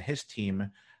confidence in his team,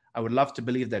 I would love to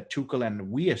believe that Tuchel and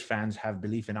we as fans have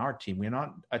belief in our team. We're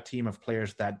not a team of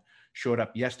players that showed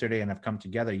up yesterday and have come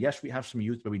together. Yes, we have some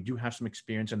youth, but we do have some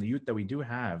experience, and the youth that we do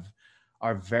have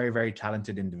are very, very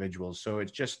talented individuals. So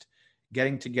it's just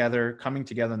getting together, coming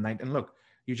together tonight. And look,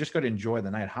 you just got to enjoy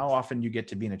the night. How often you get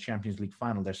to be in a Champions League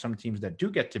final? There's some teams that do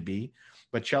get to be,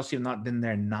 but Chelsea have not been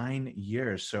there 9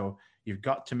 years. So you've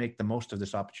got to make the most of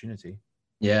this opportunity.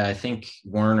 Yeah, I think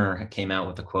Werner came out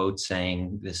with a quote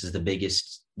saying this is the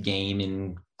biggest game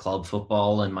in club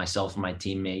football, and myself and my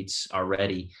teammates are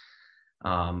ready.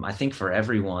 I think for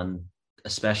everyone,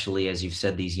 especially as you've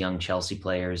said, these young Chelsea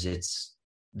players, it's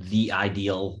the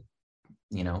ideal,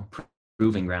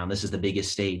 proving ground. This is the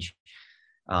biggest stage.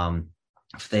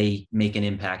 If they make an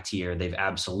impact here, they've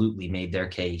absolutely made their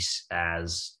case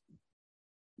as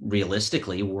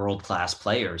realistically world-class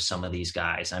players, some of these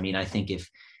guys. I mean, I think if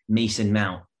Mason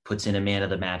Mount puts in a man of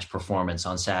the match performance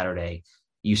on Saturday,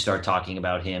 you start talking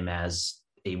about him as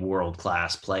a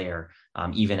world-class player,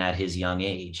 even at his young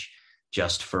age,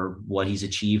 just for what he's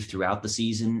achieved throughout the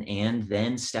season and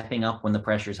then stepping up when the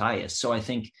pressure's highest. So I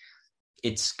think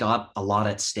it's got a lot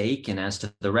at stake. And as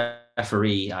to the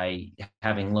referee,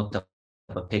 having looked up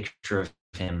a picture of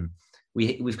him,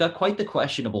 we've got quite the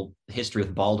questionable history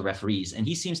with bald referees, and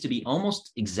he seems to be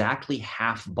almost exactly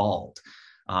half bald.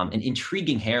 An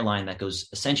intriguing hairline that goes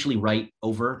essentially right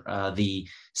over the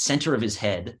center of his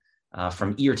head,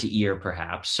 from ear to ear,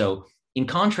 perhaps. So in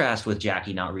contrast with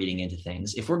Jackie not reading into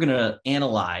things, if we're going to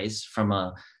analyze from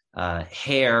a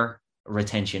hair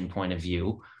retention point of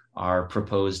view our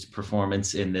proposed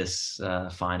performance in this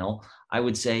final, I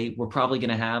would say we're probably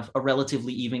going to have a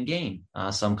relatively even game.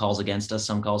 Some calls against us,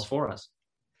 some calls for us.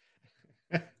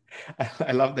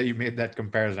 I love that you made that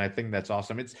comparison. I think that's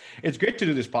awesome. It's great to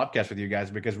do this podcast with you guys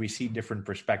because we see different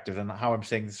perspectives, and how I'm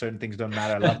saying certain things don't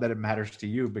matter. I love that it matters to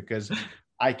you, because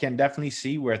I can definitely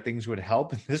see where things would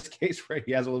help in this case, where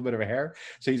he has a little bit of a hair.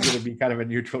 So he's going to be kind of a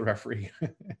neutral referee.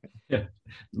 Yeah,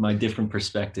 my different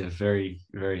perspective. Very,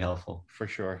 very helpful. For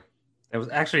sure. That was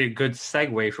actually a good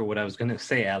segue for what I was going to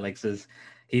say, Alex, is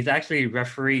he's actually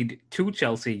refereed 2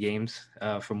 Chelsea games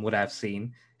from what I've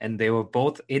seen, and they were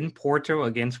both in Porto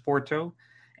against Porto.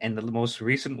 And the most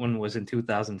recent one was in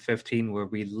 2015, where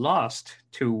we lost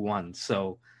 2-1.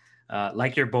 So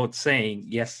like you're both saying,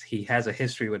 yes, he has a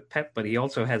history with Pep, but he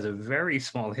also has a very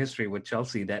small history with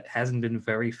Chelsea that hasn't been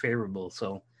very favorable.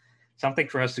 So something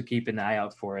for us to keep an eye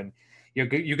out for. And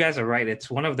you guys are right. It's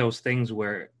one of those things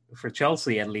where, for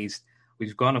Chelsea at least,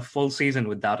 we've gone a full season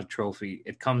without a trophy.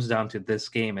 It comes down to this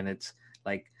game, and it's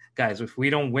like, guys, if we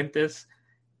don't win this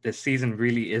season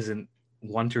really isn't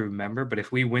one to remember. But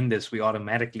if we win this, we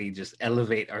automatically just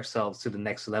elevate ourselves to the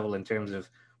next level in terms of,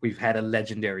 we've had a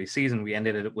legendary season. We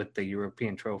ended it with the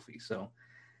European trophy. So,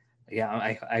 yeah,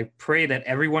 I pray that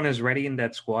everyone is ready in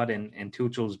that squad, and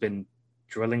Tuchel's been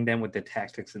drilling them with the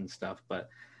tactics and stuff. But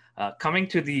coming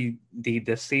to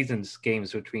the season's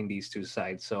games between these two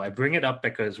sides. So I bring it up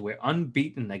because we're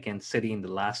unbeaten against City in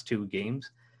the last 2 games.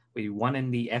 We won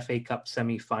in the FA Cup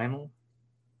semi-final,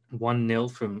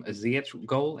 1-0 from a Ziyech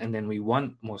goal, and then we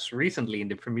won most recently in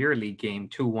the Premier League game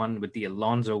 2-1 with the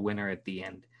Alonso winner at the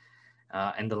end.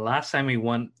 And the last time we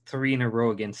won 3 in a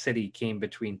row against City came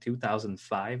between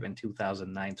 2005 and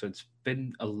 2009. So it's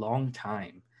been a long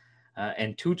time.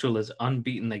 And Tuchel is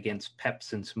unbeaten against Pep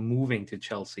since moving to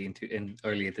Chelsea in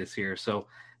earlier this year. So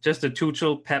just a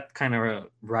Tuchel-Pep kind of a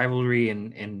rivalry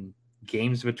and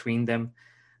games between them.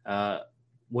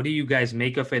 What do you guys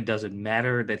make of it? Does it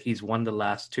matter that he's won the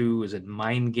last 2? Is it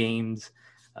mind games?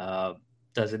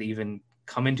 Does it even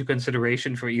come into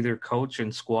consideration for either coach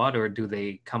and squad, or do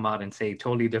they come out and say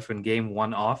totally different game,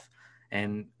 one off,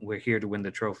 and we're here to win the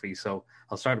trophy? So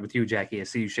I'll start with you, Jackie. I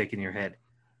see you shaking your head.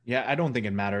 Yeah, I don't think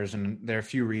it matters. And there are a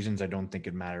few reasons I don't think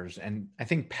it matters. And I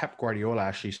think Pep Guardiola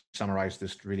actually summarized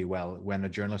this really well when a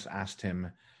journalist asked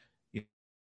him,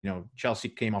 Chelsea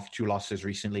came off 2 losses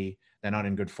recently. They're not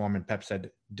in good form. And Pep said,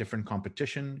 different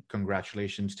competition.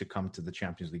 Congratulations to come to the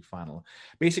Champions League final.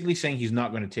 Basically saying he's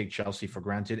not going to take Chelsea for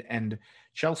granted. And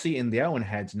Chelsea in their own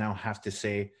heads now have to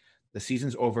say, the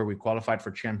season's over. We qualified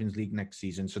for Champions League next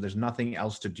season. So there's nothing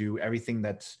else to do. Everything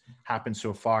that's happened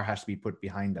so far has to be put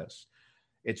behind us.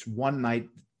 It's one night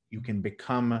you can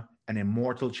become an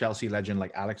immortal Chelsea legend,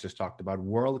 like Alex has talked about,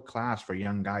 world class for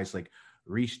young guys like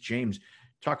Reece James.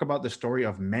 Talk about the story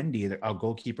of Mendy, a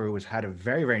goalkeeper who has had a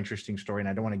very, very interesting story. And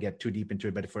I don't want to get too deep into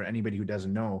it, but for anybody who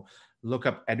doesn't know, look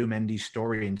up Edu Mendy's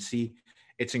story and see.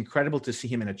 It's incredible to see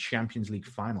him in a Champions League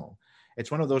final.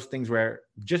 It's one of those things where,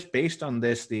 just based on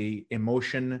this, the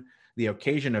emotion, the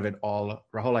occasion of it all,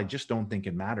 Rahul, I just don't think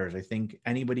it matters. I think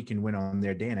anybody can win on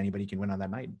their day and anybody can win on that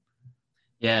night.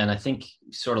 Yeah, and I think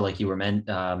sort of like you were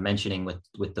mentioning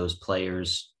with those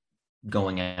players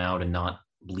going out and not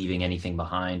leaving anything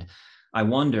behind, I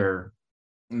wonder,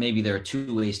 maybe there are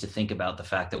 2 ways to think about the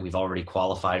fact that we've already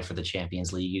qualified for the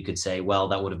Champions League. You could say, well,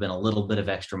 that would have been a little bit of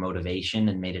extra motivation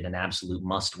and made it an absolute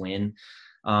must win.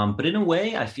 But in a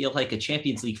way, I feel like a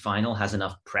Champions League final has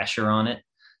enough pressure on it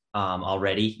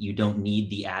already. You don't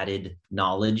need the added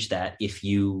knowledge that if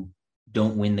you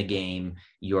don't win the game,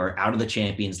 you're out of the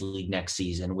Champions League next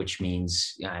season, which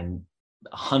means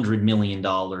 $100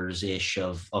 million-ish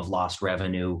of lost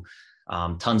revenue,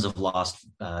 tons of lost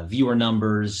viewer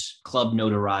numbers, club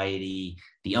notoriety.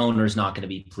 The owner's not going to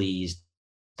be pleased.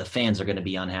 The fans are going to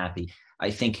be unhappy.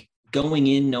 I think going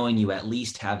in knowing you at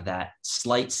least have that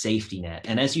slight safety net.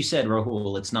 And as you said,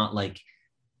 Rahul, it's not like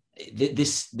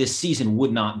this season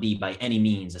would not be by any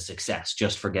means a success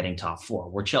just for getting top 4.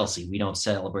 We're Chelsea. We don't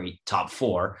celebrate top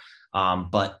 4.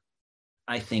 But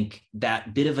I think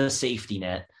that bit of a safety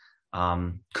net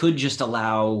could just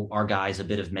allow our guys a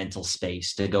bit of mental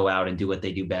space to go out and do what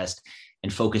they do best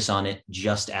and focus on it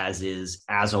just as is,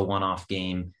 as a one-off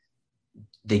game.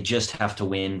 They just have to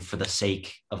win for the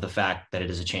sake of the fact that it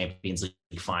is a Champions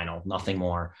League final, nothing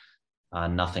more,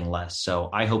 nothing less. So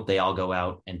I hope they all go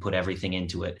out and put everything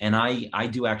into it. And I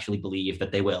do actually believe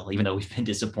that they will, even though we've been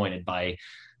disappointed by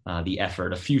the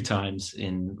effort a few times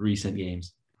in recent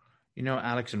games. You know,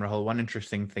 Alex and Rahul, one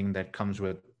interesting thing that comes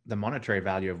with the monetary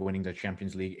value of winning the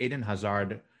Champions League, Eden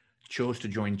Hazard chose to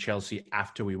join Chelsea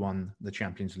after we won the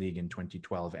Champions League in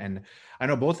 2012. And I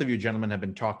know both of you gentlemen have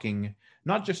been talking,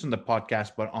 not just on the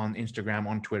podcast, but on Instagram,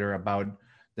 on Twitter, about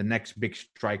the next big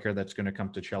striker that's going to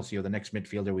come to Chelsea, or the next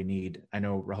midfielder we need. I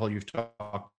know, Rahul, you've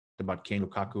talked about Kane,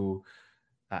 Lukaku.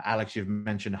 Alex, you've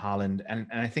mentioned Haaland. And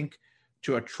I think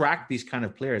to attract these kind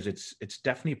of players, it's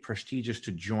definitely prestigious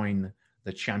to join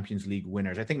the Champions League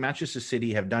winners. I think Manchester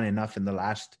City have done enough in the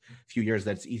last few years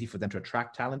that it's easy for them to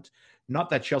attract talent. Not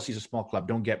that Chelsea's a small club.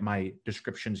 Don't get my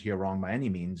descriptions here wrong by any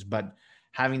means, but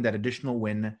having that additional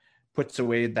win puts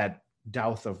away that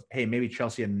doubt of, hey, maybe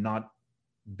Chelsea are not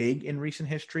big in recent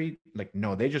history. Like,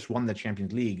 no, they just won the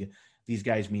Champions League. These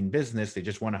guys mean business. They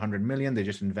just won 100 million. They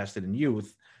just invested in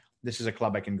youth. This is a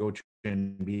club I can go to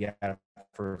and be at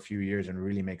for a few years and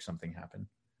really make something happen.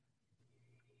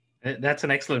 That's an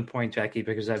excellent point, Jackie,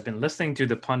 because I've been listening to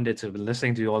the pundits, I've been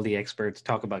listening to all the experts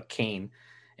talk about Kane,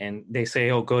 and they say,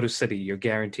 oh, go to City. You're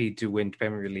guaranteed to win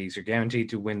Premier Leagues. You're guaranteed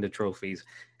to win the trophies.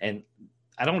 And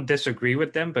I don't disagree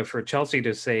with them, but for Chelsea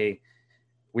to say,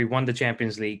 we won the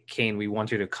Champions League, Kane, we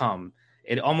want you to come,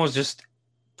 it almost just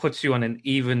puts you on an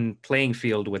even playing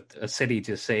field with a City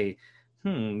to say,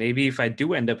 maybe if I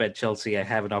do end up at Chelsea, I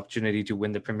have an opportunity to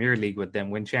win the Premier League with them,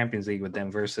 win Champions League with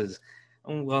them, versus,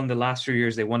 well, in the last 3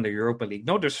 years, they won the Europa League.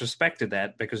 No disrespect to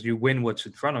that, because you win what's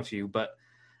in front of you, but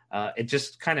it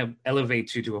just kind of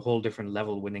elevates you to a whole different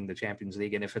level winning the Champions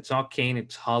League. And if it's not Kane,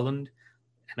 it's Haaland.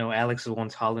 I know Alex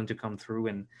wants Haaland to come through,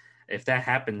 and if that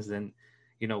happens, then,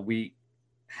 you know, we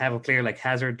have a player like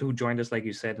Hazard who joined us, like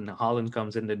you said, and Haaland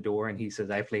comes in the door and he says,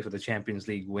 I play for the Champions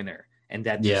League winner. And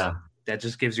that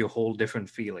just gives you a whole different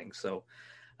feeling. So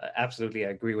absolutely,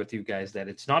 I agree with you guys that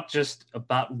it's not just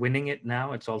about winning it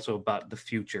now, it's also about the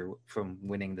future from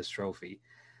winning this trophy.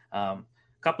 A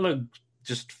couple of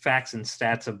just facts and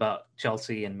stats about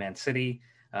Chelsea and Man City.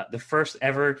 The first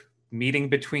ever meeting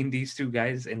between these two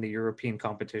guys in the European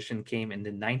competition came in the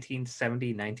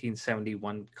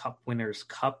 1970-1971 Cup Winners'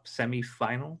 Cup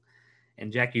semi-final.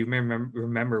 And Jack, you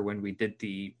remember when we did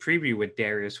the preview with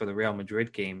Darius for the Real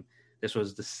Madrid game, this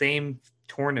was the same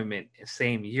tournament,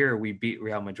 same year we beat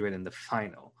Real Madrid in the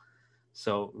final.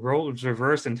 So roles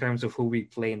reversed in terms of who we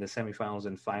play in the semifinals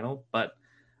and final, but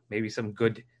maybe some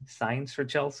good signs for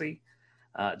Chelsea.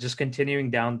 Just continuing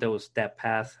down that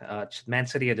path, Man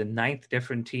City are the 9th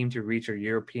different team to reach a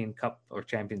European Cup or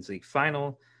Champions League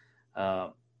final.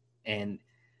 And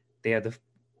they are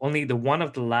only the one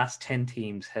of the last 10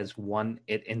 teams has won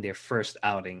it in their first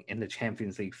outing in the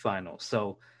Champions League final.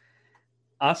 So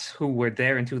us who were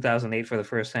there in 2008 for the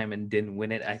first time and didn't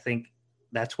win it, I think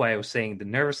that's why I was saying the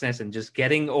nervousness and just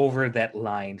getting over that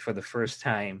line for the first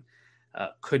time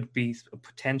could be a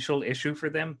potential issue for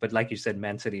them. But like you said,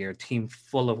 Man City are a team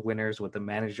full of winners with a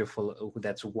manager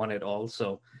that's won it all.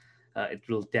 So it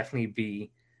will definitely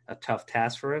be a tough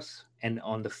task for us. And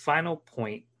on the final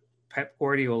point, Pep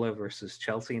Guardiola versus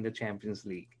Chelsea in the Champions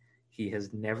League, he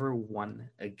has never won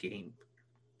a game.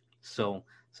 So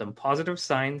some positive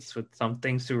signs with some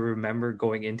things to remember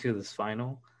going into this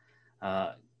final.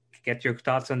 Get your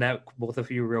thoughts on that, both of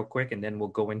you, real quick, and then we'll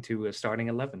go into a starting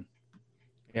 11.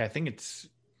 Yeah, I think it's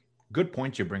good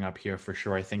point you bring up here for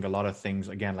sure. I think a lot of things,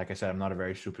 again, like I said, I'm not a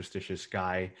very superstitious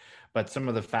guy, but some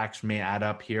of the facts may add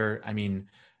up here. I mean,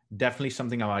 definitely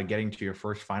something about getting to your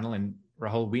first final. And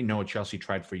Rahul, we know Chelsea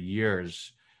tried for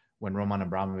years when Roman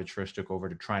Abramovich first took over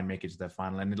to try and make it to that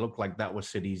final. And it looked like that was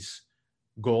City's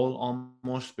goal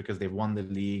almost, because they've won the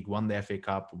league, won the FA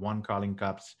Cup, won Carling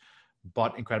Cups,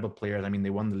 bought incredible players. I mean, they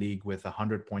won the league with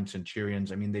 100-point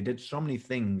Centurions. I mean, they did so many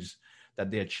things that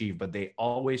they achieved, but they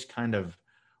always kind of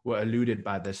were eluded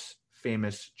by this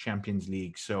famous Champions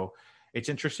League. So it's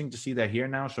interesting to see that here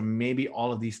now. So maybe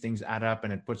all of these things add up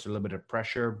and it puts a little bit of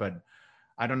pressure, but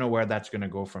I don't know where that's going to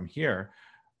go from here.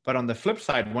 But on the flip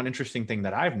side, one interesting thing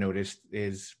that I've noticed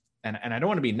is, and I don't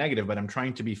want to be negative, but I'm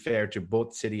trying to be fair to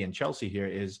both City and Chelsea here,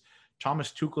 is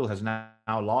Thomas Tuchel has now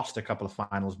lost a couple of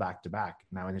finals back to back.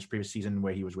 Now in his previous season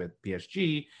where he was with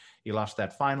PSG, he lost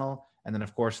that final. And then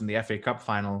of course in the FA Cup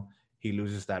final, he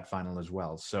loses that final as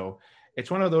well. So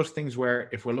it's one of those things where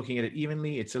if we're looking at it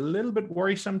evenly, it's a little bit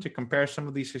worrisome to compare some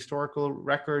of these historical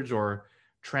records or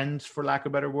trends, for lack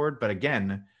of a better word. But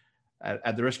again,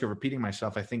 at the risk of repeating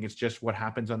myself, I think it's just what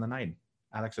happens on the night.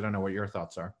 Alex, I don't know what your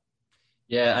thoughts are.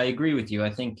 Yeah, I agree with you. I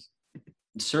think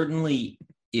certainly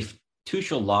if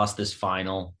Tuchel lost this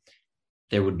final,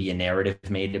 there would be a narrative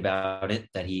made about it,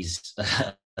 that he's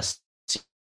a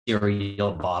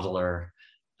serial bottler,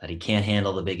 that he can't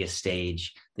handle the biggest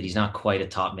stage, that he's not quite a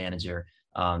top manager.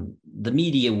 The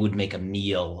media would make a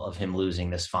meal of him losing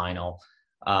this final.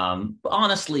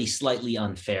 Honestly, slightly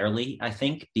unfairly, I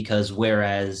think, because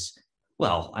whereas,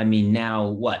 well, I mean, now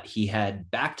what? He had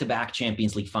back-to-back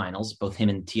Champions League finals, both him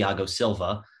and Thiago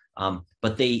Silva,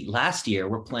 but they last year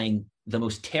were playing the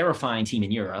most terrifying team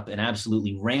in Europe, an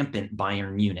absolutely rampant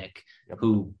Bayern Munich,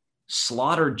 who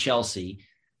slaughtered Chelsea,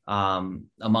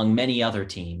 among many other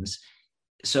teams.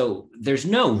 So there's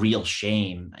no real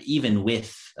shame, even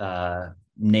with Neymar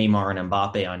and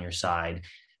Mbappe on your side,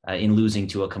 in losing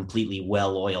to a completely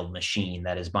well-oiled machine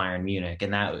that is Bayern Munich.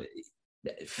 And that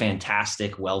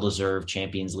fantastic, well-deserved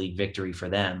Champions League victory for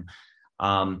them.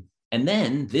 And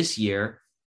then this year,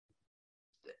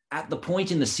 at the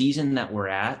point in the season that we're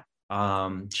at,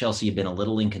 Chelsea have been a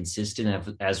little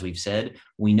inconsistent, as we've said.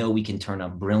 We know we can turn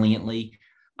up brilliantly.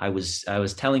 I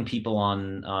was telling people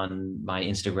on my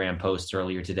Instagram posts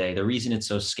earlier today, the reason it's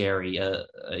so scary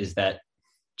is that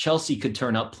Chelsea could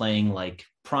turn up playing like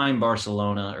prime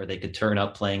Barcelona, or they could turn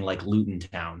up playing like Luton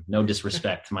Town. No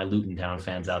disrespect to my Luton Town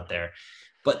fans out there,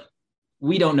 but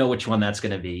we don't know which one that's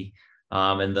going to be.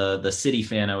 And the City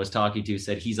fan I was talking to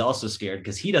said he's also scared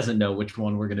because he doesn't know which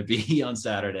one we're going to be on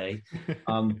Saturday.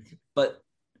 But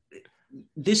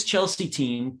this Chelsea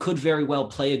team could very well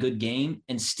play a good game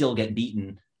and still get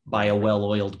beaten by a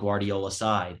well-oiled Guardiola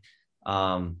side.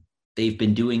 They've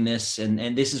been doing this,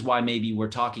 and this is why maybe we're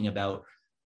talking about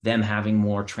them having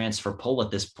more transfer pull at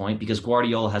this point, because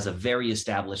Guardiola has a very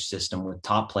established system with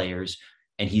top players,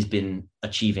 and he's been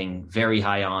achieving very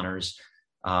high honors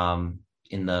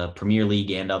in the Premier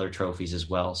League and other trophies as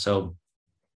well. So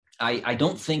I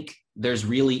don't think there's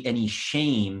really any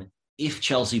shame if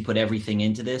Chelsea put everything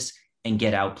into this and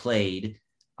get outplayed.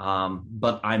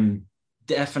 But I'm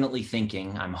definitely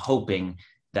I'm hoping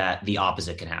that the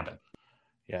opposite can happen.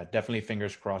 Yeah, definitely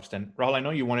fingers crossed. And Rahul, I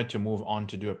know you wanted to move on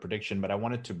to do a prediction, but I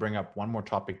wanted to bring up one more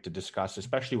topic to discuss,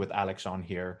 especially with Alex on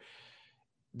here.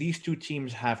 These two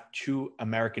teams have two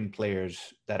American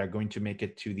players that are going to make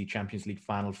it to the Champions League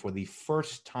final for the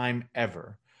first time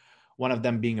ever. One of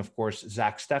them being, of course,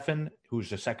 Zach Steffen,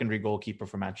 who's a secondary goalkeeper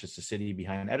for Manchester City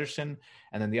behind Ederson.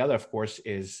 And then the other, of course,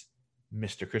 is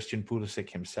Mr. Christian Pulisic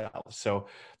himself. So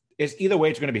either way,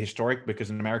 it's going to be historic because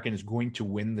an American is going to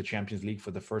win the Champions League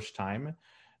for the first time.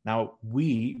 Now,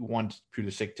 we want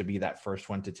Pulisic to be that first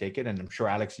one to take it. And I'm sure,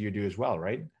 Alex, you do as well,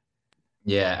 right?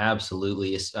 Yeah,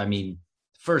 absolutely. I mean,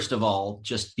 first of all,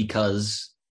 just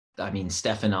because, I mean,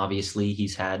 Steffen, obviously,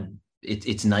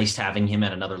 it's nice having him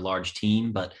at another large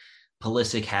team, but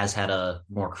Pulisic has had a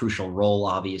more crucial role,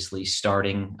 obviously,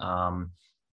 starting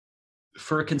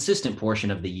for a consistent portion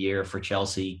of the year for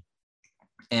Chelsea.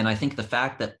 And I think the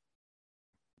fact that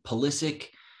Pulisic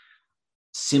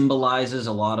symbolizes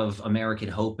a lot of American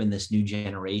hope in this new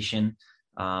generation,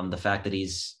 the fact that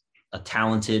he's a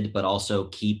talented but also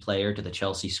key player to the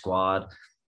Chelsea squad,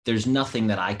 there's nothing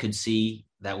that I could see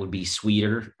that would be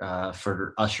sweeter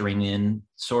for ushering in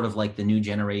sort of like the new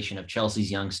generation of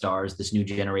Chelsea's young stars, this new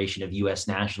generation of U.S.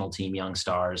 national team young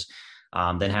stars,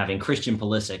 than having Christian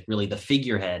Pulisic, really the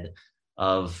figurehead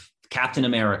of Captain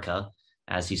America,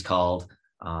 as he's called,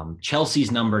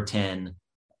 Chelsea's number 10,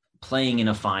 playing in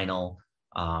a final,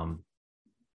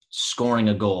 scoring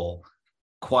a goal.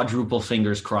 Quadruple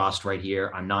fingers crossed right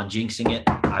here. I'm not jinxing it.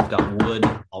 I've got wood.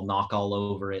 I'll knock all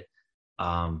over it.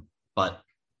 But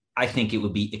I think it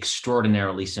would be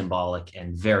extraordinarily symbolic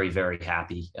and very, very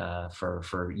happy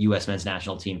for U.S. men's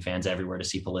national team fans everywhere to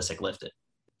see Pulisic lift it.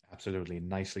 Absolutely.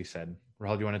 Nicely said.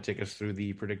 Rahul, do you want to take us through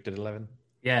the predicted 11?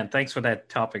 Yeah, and thanks for that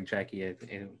topic, Jackie.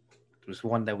 It was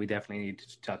one that we definitely need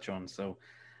to touch on. So,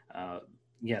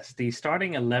 yes, the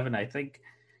starting 11, I think,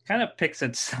 kind of picks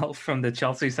itself from the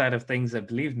Chelsea side of things. I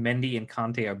believe Mendy and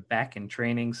Conte are back in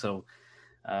training. So,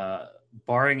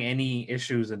 barring any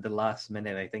issues at the last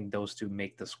minute, I think those two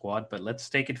make the squad. But let's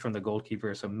take it from the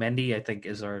goalkeeper. So Mendy, I think,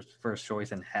 is our first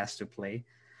choice and has to play.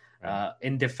 Right.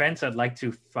 In defense, I'd like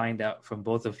to find out from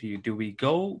both of you, do we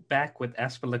go back with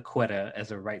Azpilicueta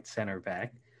as a right center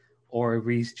back, or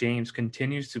Reece James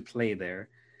continues to play there?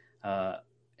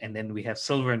 And then we have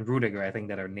Silva and Rudiger, I think,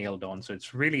 that are nailed on. So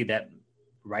it's really that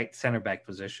right center back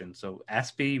position. So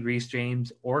Aspi, Reece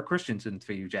James, or Christensen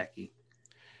for you, Jackie?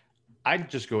 I'd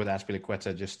just go with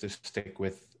Azpilicueta just to stick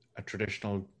with a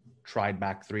traditional tried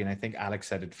back three. And I think Alex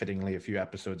said it fittingly a few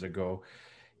episodes ago.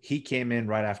 He came in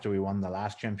right after we won the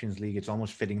last Champions League. It's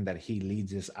almost fitting that he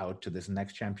leads us out to this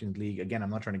next Champions League. Again, I'm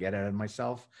not trying to get ahead of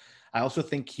myself. I also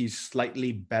think he's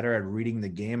slightly better at reading the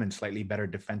game and slightly better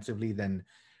defensively than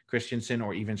Christensen,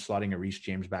 or even slotting a Reece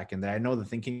James back in there. I know the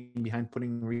thinking behind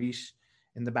putting Reece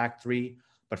in the back three,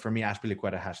 but for me,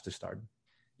 Azpilicueta has to start.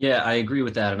 Yeah, I agree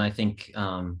with that. And I think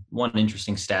one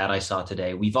interesting stat I saw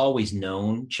today, we've always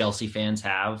known, Chelsea fans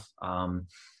have,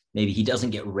 maybe he doesn't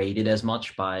get rated as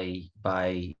much by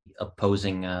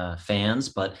opposing fans,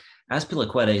 but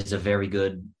Azpilicueta is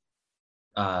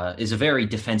a very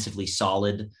defensively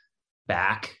solid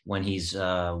back when he's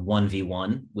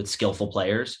 1v1 with skillful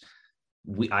players.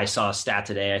 I saw a stat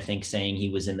today, I think, saying he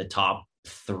was in the top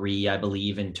 3, I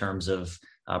believe, in terms of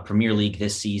Premier League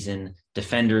this season,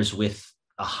 defenders with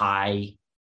a high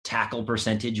tackle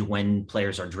percentage when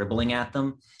players are dribbling at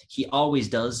them. He always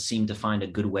does seem to find a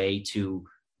good way to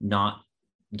not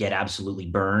get absolutely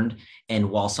burned. And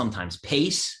while sometimes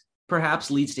pace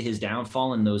perhaps leads to his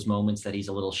downfall in those moments that he's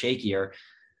a little shakier,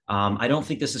 I don't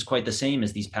think this is quite the same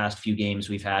as these past few games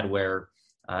we've had where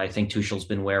I think Tuchel's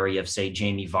been wary of, say,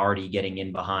 Jamie Vardy getting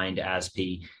in behind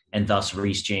Azpi and thus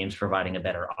Reece James providing a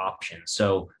better option.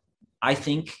 So I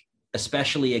think,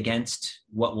 especially against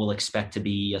what we'll expect to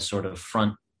be a sort of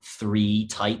front 3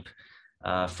 type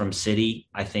from City,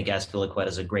 I think Azpilicueta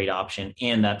is a great option,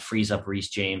 and that frees up Reece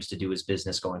James to do his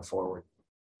business going forward.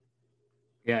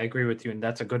 Yeah, I agree with you. And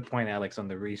that's a good point, Alex, on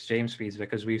the Reece James fees,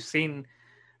 because we've seen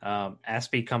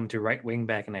Azpi come to right wing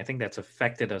back, and I think that's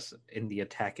affected us in the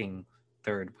attacking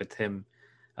third with him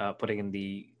putting in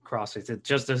the crosses. It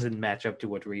just doesn't match up to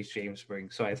what Reece James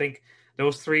brings. So I think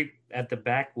those 3 at the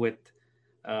back with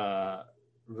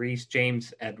Reece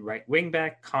James at right wing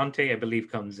back, Conte, I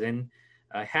believe, comes in.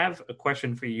 I have a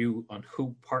question for you on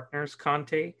who partners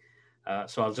Conte.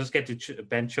 So I'll just get to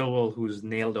Ben Chilwell, who's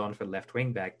nailed on for left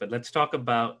wing back. But let's talk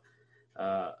about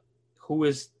who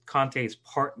is Conte's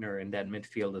partner in that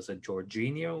midfield. Is it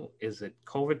Jorginho? Is it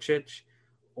Kovacic?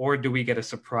 Or do we get a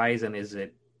surprise, and is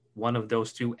it one of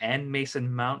those two and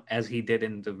Mason Mount, as he did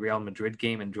in the Real Madrid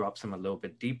game, and drops him a little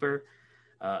bit deeper?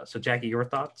 So, Jackie, your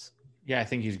thoughts? Yeah, I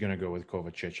think he's going to go with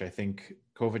Kovacic. I think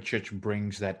Kovacic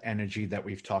brings that energy that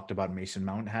we've talked about Mason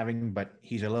Mount having, but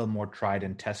he's a little more tried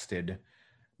and tested.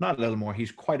 Not a little more,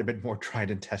 he's quite a bit more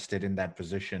tried and tested in that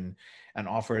position and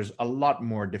offers a lot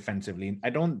more defensively.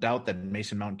 I don't doubt that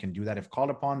Mason Mount can do that if called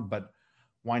upon, but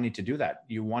why need to do that?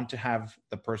 You want to have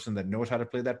the person that knows how to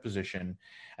play that position.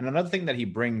 And another thing that he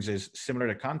brings is similar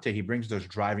to Conte. He brings those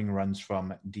driving runs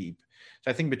from deep. So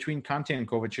I think between Conte and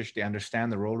Kovacic, they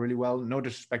understand the role really well. No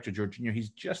disrespect to Jorginho. He's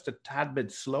just a tad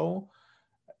bit slow.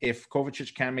 If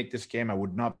Kovacic can make this game, I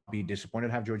would not be disappointed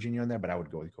to have Jorginho in there, but I would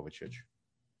go with Kovacic.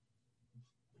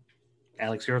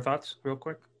 Alex, your thoughts real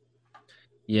quick?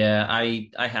 Yeah, I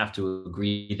have to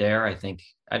agree there.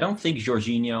 I don't think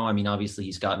Jorginho, I mean, obviously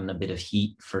he's gotten a bit of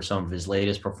heat for some of his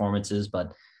latest performances,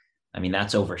 but I mean,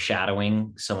 that's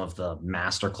overshadowing some of the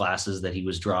master classes that he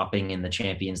was dropping in the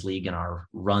Champions League and our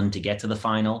run to get to the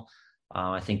final.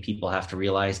 I think people have to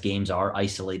realize games are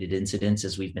isolated incidents,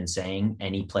 as we've been saying.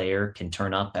 Any player can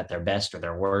turn up at their best or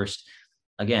their worst.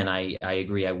 Again, I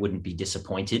agree. I wouldn't be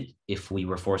disappointed if we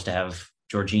were forced to have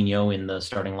Jorginho in the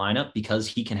starting lineup, because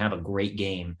he can have a great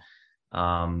game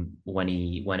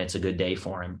when it's a good day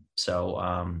for him. So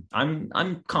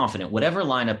I'm confident whatever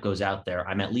lineup goes out there,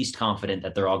 I'm at least confident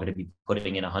that they're all going to be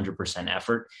putting in 100%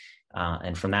 effort.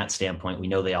 And from that standpoint, we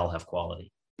know they all have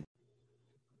quality.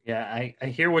 Yeah, I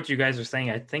hear what you guys are saying.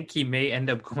 I think he may end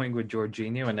up going with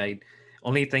Jorginho, and I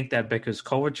only think that because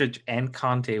Kovacic and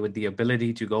Conte, with the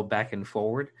ability to go back and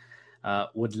forward,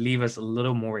 would leave us a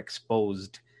little more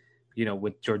exposed. You know,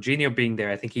 with Jorginho being there,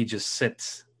 I think he just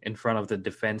sits in front of the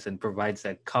defense and provides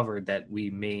that cover that we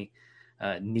may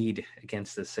need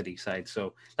against the City side.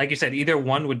 So, like you said, either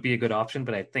one would be a good option,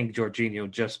 but I think Jorginho,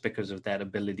 just because of that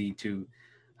ability to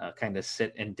kind of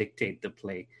sit and dictate the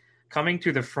play. Coming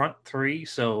to the front 3,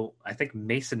 so I think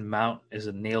Mason Mount is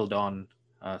a nailed-on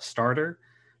starter,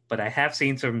 but I have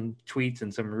seen some tweets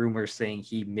and some rumors saying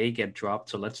he may get dropped.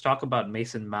 So let's talk about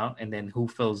Mason Mount and then who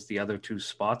fills the other 2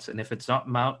 spots. And if it's not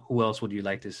Mount, who else would you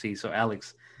like to see? So,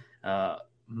 Alex,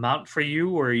 Mount for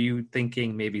you, or are you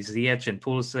thinking maybe Ziyech and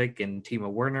Pulisic and Timo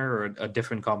Werner, or a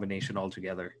different combination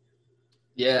altogether?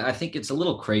 Yeah, I think it's a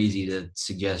little crazy to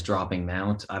suggest dropping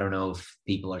Mount. I don't know if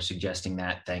people are suggesting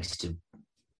that thanks to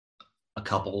a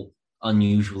couple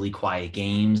unusually quiet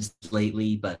games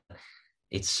lately, but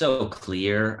it's so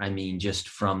clear. I mean, just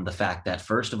from the fact that,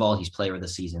 first of all, he's player of the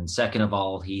season. Second of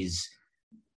all, he's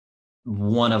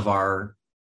one of our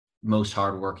most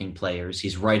hardworking players.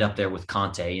 He's right up there with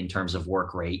Conte in terms of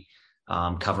work rate.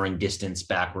 covering distance,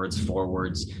 backwards,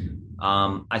 forwards.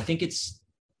 I think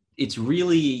it's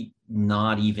really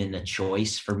not even a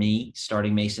choice for me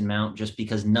starting Mason Mount, just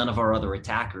because none of our other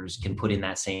attackers can put in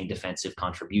that same defensive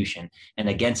contribution. And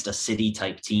against a City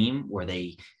type team where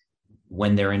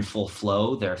when they're in full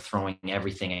flow, they're throwing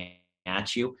everything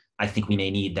at you. I think we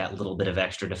may need that little bit of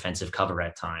extra defensive cover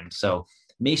at times. So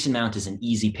Mason Mount is an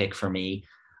easy pick for me.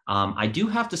 I do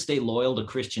have to stay loyal to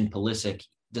Christian Pulisic,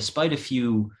 despite a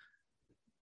few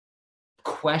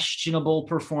questionable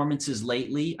performances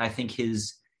lately. I think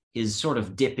his sort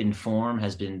of dip in form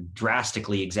has been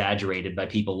drastically exaggerated by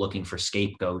people looking for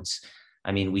scapegoats.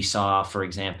 I mean, we saw, for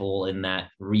example, in that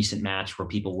recent match where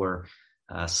people were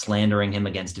slandering him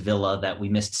against Villa, that we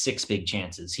missed 6 big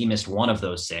chances. He missed one of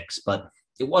those 6, but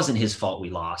it wasn't his fault we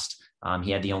lost.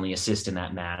 He had the only assist in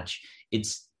that match.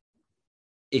 It's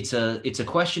a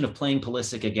question of playing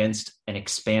Pulisic against an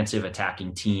expansive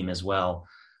attacking team as well.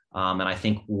 And I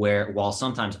think while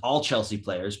sometimes all Chelsea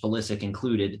players, Pulisic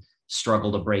included,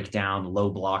 struggle to break down low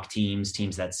block teams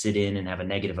that sit in and have a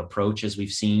negative approach, as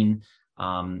we've seen.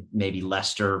 Maybe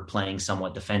Leicester playing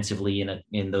somewhat defensively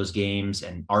in those games,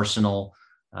 and Arsenal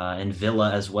and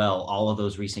Villa as well. All of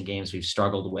those recent games we've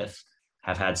struggled with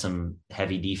have had some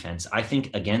heavy defense. I think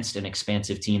against an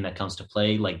expansive team that comes to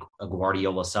play, like a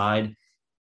Guardiola side,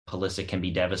 Pulisic can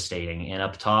be devastating. And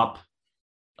up top,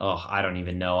 I don't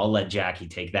even know. I'll let Jackie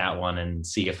take that one and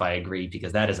see if I agree,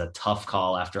 because that is a tough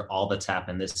call after all that's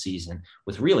happened this season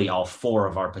with really all 4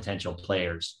 of our potential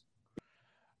players.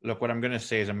 Look, what I'm going to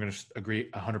say is I'm going to agree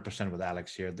 100% with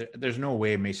Alex here. There's no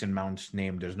way Mason Mount's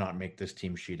name does not make this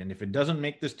team sheet. And if it doesn't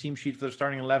make this team sheet for the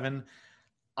starting 11,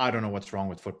 I don't know what's wrong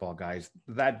with football, guys.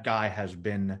 That guy has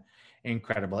been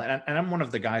incredible. And I'm one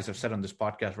of the guys I've said on this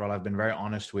podcast, Raul, I've been very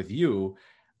honest with you.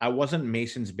 I wasn't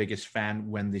Mason's biggest fan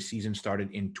when the season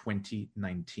started in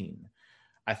 2019.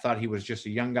 I thought he was just a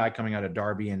young guy coming out of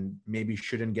Derby and maybe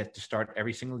shouldn't get to start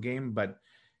every single game. But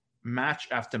match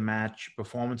after match,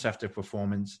 performance after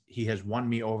performance, he has won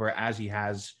me over, as he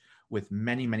has with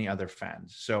many, many other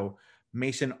fans. So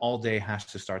Mason all day has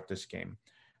to start this game.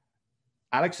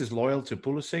 Alex is loyal to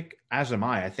Pulisic, as am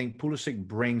I. I think Pulisic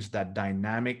brings that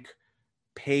dynamic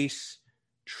pace,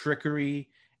 trickery,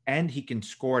 and he can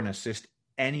score and assist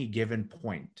any given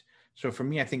point. So for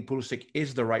me, I think Pulisic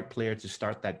is the right player to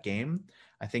start that game.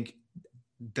 I think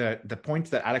the points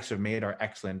that Alex have made are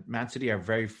excellent. Man City are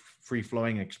very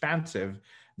free-flowing and expansive.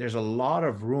 There's a lot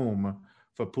of room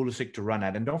for Pulisic to run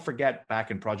at. And don't forget back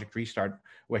in Project Restart,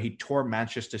 where he tore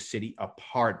Manchester City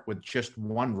apart with just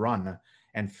one run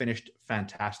and finished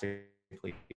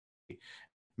fantastically.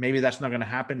 Maybe that's not going to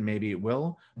happen. Maybe it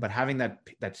will. But having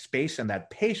that space and that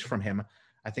pace from him,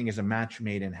 I think, is a match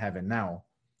made in heaven. Now,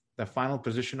 the final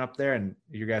position up there, and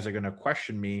you guys are going to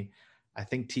question me, I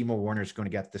think Timo Werner is going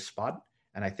to get this spot.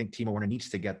 And I think Timo Werner needs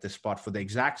to get this spot for the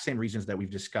exact same reasons that we've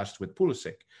discussed with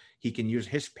Pulisic. He can use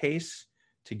his pace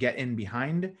to get in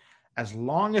behind. As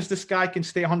long as this guy can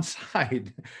stay on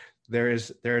side, there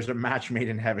is a match made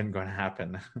in heaven going to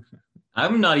happen.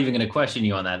 I'm not even going to question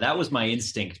you on that. That was my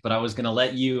instinct, but I was going to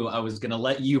let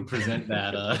you present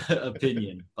that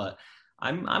opinion. But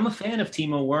I'm a fan of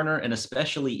Timo Werner, and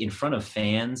especially in front of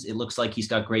fans, it looks like he's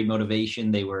got great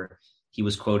motivation. He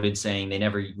was quoted saying they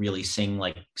never really sing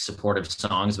like supportive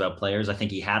songs about players. I think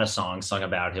he had a song sung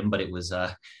about him, but it was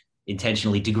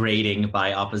intentionally degrading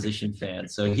by opposition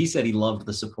fans. So he said he loved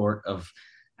the support of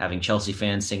having Chelsea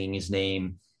fans singing his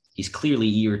name. He's clearly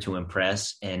eager to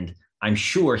impress, and I'm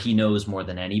sure he knows more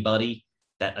than anybody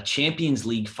that a Champions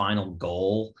League final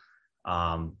goal,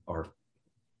 or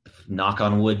knock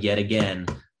on wood yet again,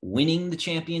 winning the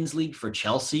Champions League for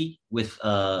Chelsea with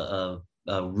a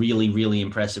really, really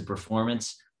impressive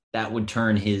performance, that would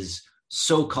turn his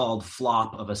so-called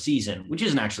flop of a season, which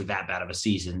isn't actually that bad of a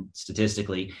season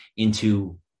statistically,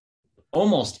 into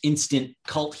almost instant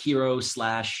cult hero /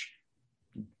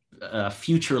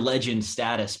 future legend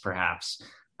status, perhaps,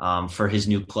 for his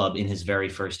new club in his very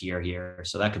first year here.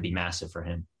 So that could be massive for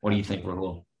him. What do you think,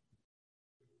 Rahul?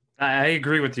 I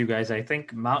agree with you guys. I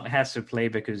think Mount has to play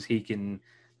because he can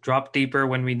drop deeper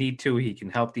when we need to. He can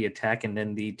help the attack. And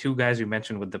then the 2 guys you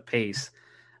mentioned with the pace,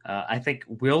 I think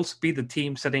will be the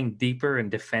team setting deeper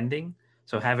and defending.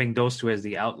 So having those 2 as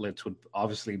the outlets would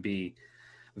obviously be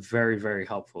very, very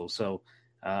helpful. So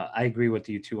I agree with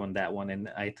you 2 on that one. And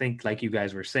I think, like you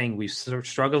guys were saying, we've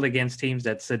struggled against teams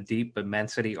that sit deep, but Man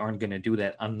City aren't going to do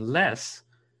that unless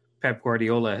Pep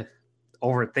Guardiola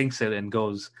overthinks it and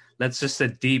goes, let's just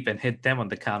sit deep and hit them on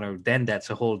the counter. Then that's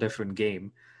a whole different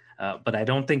game. But I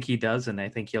don't think he does. And I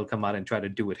think he'll come out and try to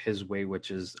do it his way,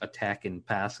 which is attack and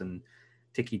pass and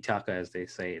tiki-taka, as they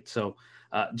say it. So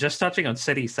just touching on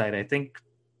City side, I think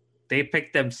they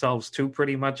picked themselves two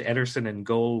pretty much, Ederson in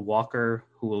goal, Walker,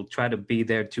 who will try to be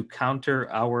there to counter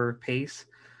our pace,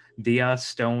 Diaz,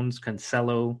 Stones,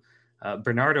 Cancelo,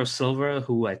 Bernardo Silva,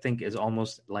 who I think is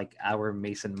almost like our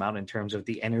Mason Mount in terms of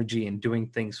the energy and doing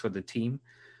things for the team.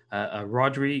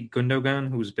 Rodri, Gundogan,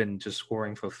 who's been just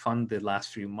scoring for fun the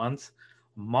last few months.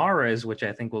 Mahrez, which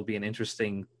I think will be an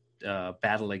interesting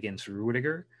battle against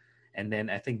Rudiger. And then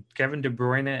I think Kevin De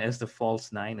Bruyne as the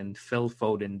false nine and Phil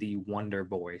Foden, the wonder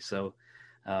boy. So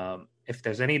if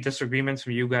there's any disagreements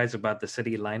from you guys about the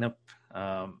City lineup,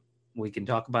 we can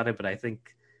talk about it. But I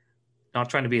think, not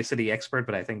trying to be a City expert,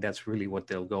 but I think that's really what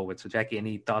they'll go with. So Jackie,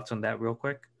 any thoughts on that real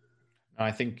quick?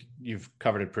 I think you've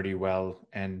covered it pretty well.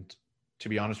 And to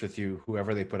be honest with you,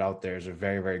 whoever they put out there is a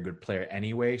very, very good player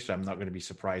anyway. So I'm not going to be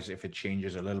surprised if it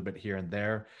changes a little bit here and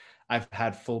there. I've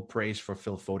had full praise for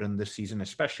Phil Foden this season,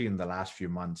 especially in the last few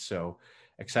months. So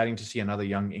exciting to see another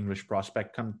young English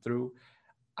prospect come through.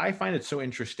 I find it so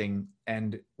interesting.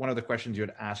 And one of the questions you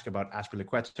had asked about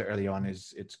Azpilicueta early on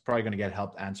is, it's probably going to get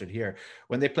helped answered here.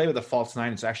 When they play with a false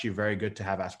nine, it's actually very good to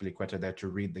have Azpilicueta there to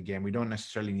read the game. We don't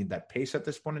necessarily need that pace at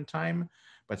this point in time,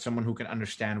 but someone who can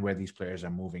understand where these players are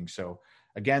moving. So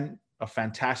again, a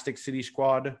fantastic City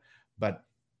squad, but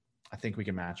I think we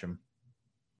can match them.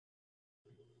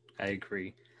 I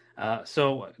agree.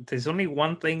 So there's only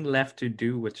one thing left to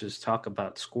do, which is talk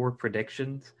about score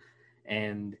predictions.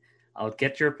 And I'll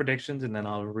get your predictions, and then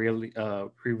I'll really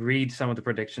reread some of the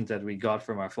predictions that we got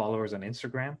from our followers on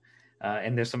Instagram.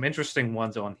 And there's some interesting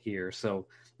ones on here. So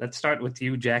let's start with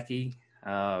you, Jackie.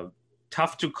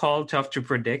 Tough to call, tough to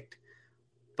predict,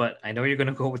 but I know you're going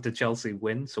to go with the Chelsea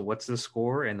win. So what's the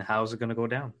score, and how's it going to go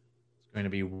down? Going to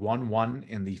be 1-1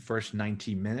 in the first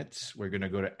 90 minutes. We're going to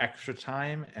go to extra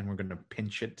time, and we're going to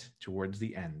pinch it towards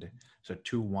the end. So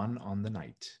 2-1 on the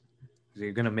night. So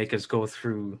you're going to make us go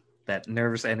through that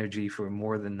nervous energy for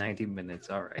more than 90 minutes.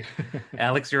 All right.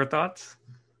 Alex, your thoughts?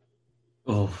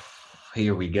 Oh,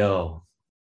 here we go.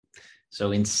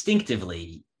 So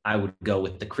instinctively, I would go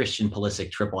with the Christian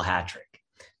Pulisic triple hat trick.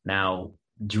 Now,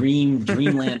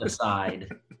 dreamland aside,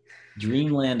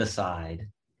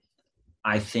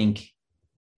 I think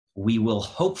we will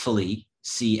hopefully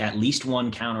see at least one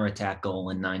counterattack goal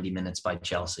in 90 minutes by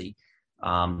Chelsea.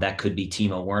 That could be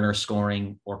Timo Werner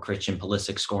scoring or Christian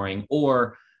Pulisic scoring,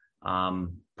 or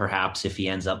perhaps if he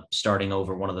ends up starting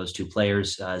over one of those two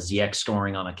players, Ziyech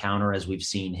scoring on a counter, as we've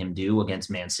seen him do against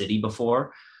Man City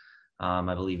before.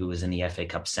 I believe it was in the FA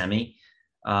Cup semi.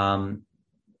 And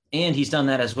he's done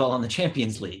that as well on the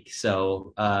Champions League.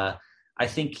 So I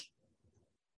think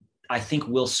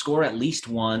we'll score at least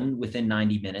one within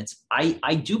 90 minutes.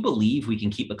 I do believe we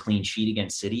can keep a clean sheet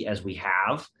against City, as we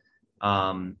have.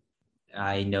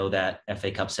 I know that FA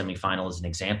Cup semifinal is an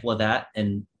example of that,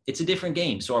 and it's a different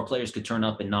game. So our players could turn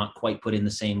up and not quite put in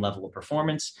the same level of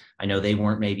performance. I know they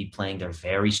weren't maybe playing their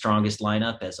very strongest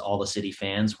lineup, as all the City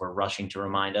fans were rushing to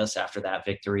remind us after that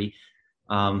victory.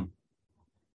 But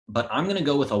I'm going to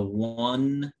go with a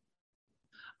 1.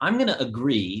 I'm going to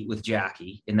agree with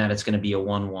Jackie in that it's going to be a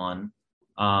 1-1,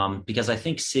 because I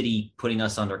think City putting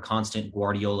us under constant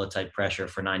Guardiola-type pressure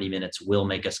for 90 minutes will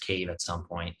make us cave at some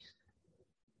point.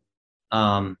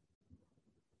 But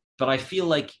I feel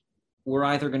like we're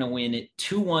either going to win it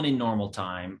 2-1 in normal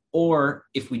time, or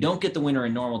if we don't get the winner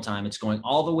in normal time, it's going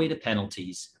all the way to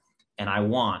penalties. And I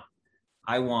want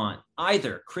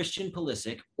either Christian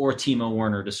Pulisic or Timo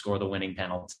Werner to score the winning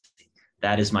penalty.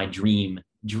 That is my dream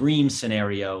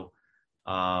scenario.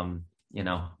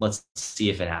 Let's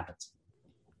see if it happens.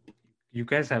 You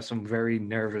guys have some very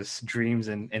nervous dreams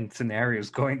and scenarios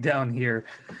going down here.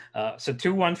 So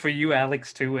 2-1 for you,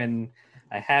 Alex, too. And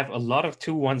I have a lot of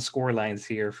 2-1 score lines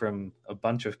here from a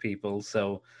bunch of people.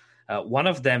 So one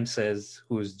of them says,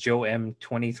 who's Joe M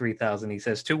 23,000, he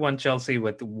says 2-1 Chelsea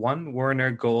with one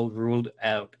Werner goal ruled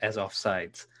out as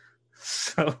offsides.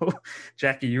 So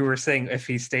Jackie, you were saying if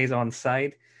he stays on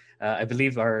side, I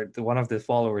believe one of the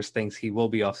followers thinks he will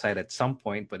be offside at some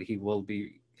point, but he will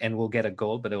be and will get a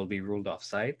goal, but it will be ruled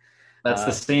offside. That's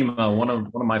the same. One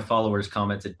of my followers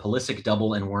commented, Pulisic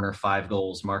double and Werner 5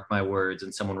 goals. Mark my words.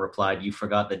 And someone replied, you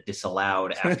forgot the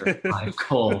disallowed after 5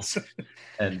 goals.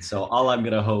 And so all I'm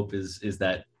going to hope is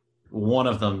that one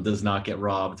of them does not get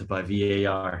robbed by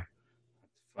VAR.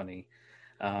 Funny.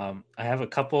 I have a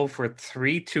couple for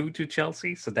 3-2 to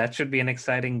Chelsea, so that should be an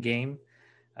exciting game.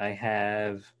 I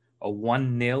have a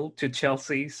 1-0 to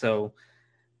Chelsea, so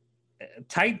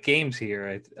tight games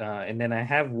here. And then I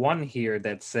have one here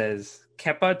that says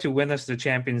Kepa to win us the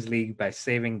Champions League by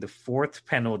saving the 4th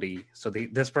penalty. So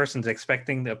this person's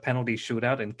expecting the penalty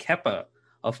shootout, and Kepa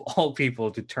of all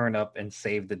people, to turn up and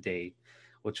save the day,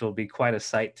 which will be quite a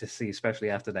sight to see, especially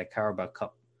after that Carabao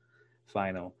Cup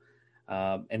final.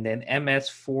 And then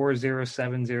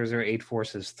MS407084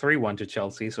 says 3-1 to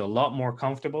Chelsea, so a lot more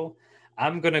comfortable.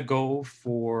 I'm going to go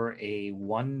for a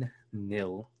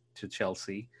 1-0 to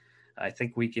Chelsea. I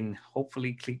think we can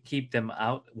hopefully keep them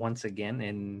out once again,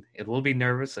 and it will be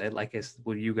nervous, like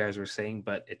what you guys were saying,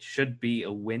 but it should be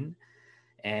a win,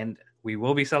 and we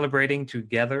will be celebrating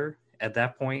together at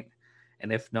that point.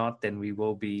 And if not, then we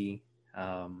will be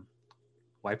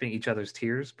wiping each other's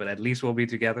tears, but at least we'll be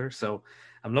together. So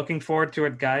I'm looking forward to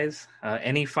it, guys.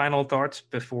 Any final thoughts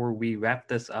before we wrap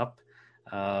this up?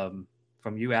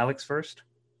 From you, Alex, first.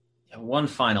 One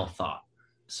final thought.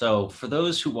 So for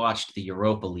those who watched the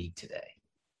Europa League today,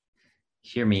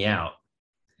 hear me out.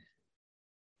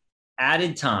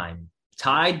 Added time,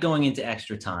 tied going into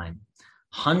extra time,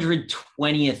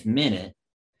 120th minute,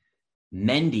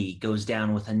 Mendy goes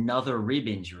down with another rib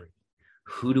injury.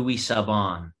 Who do we sub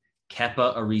on?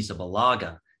 Kepa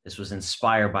Arrizabalaga. This was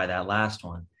inspired by that last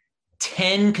one.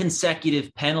 10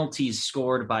 consecutive penalties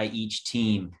scored by each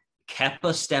team.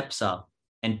 Kepa steps up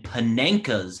and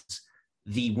Panenka's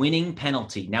the winning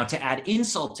penalty. Now, to add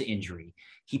insult to injury,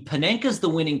 he Panenka's the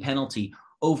winning penalty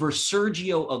over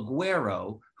Sergio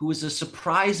Aguero, who was a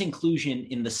surprise inclusion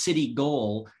in the City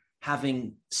goal,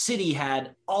 having City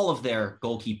had all of their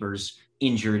goalkeepers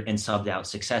injured and subbed out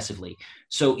successively.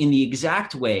 So in the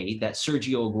exact way that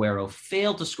Sergio Aguero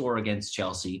failed to score against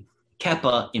Chelsea,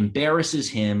 Kepa embarrasses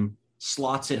him,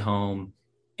 slots it home,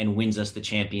 and wins us the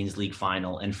Champions League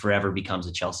final and forever becomes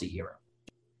a Chelsea hero.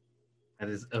 That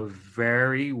is a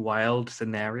very wild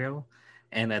scenario.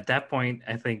 And at that point,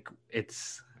 I think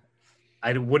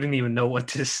I wouldn't even know what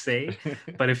to say.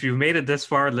 But if you've made it this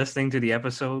far listening to the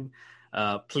episode,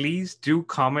 please do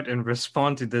comment and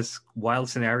respond to this wild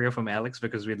scenario from Alex,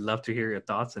 because we'd love to hear your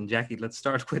thoughts. And Jackie, let's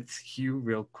start with you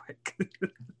real quick.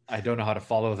 I don't know how to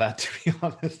follow that, to be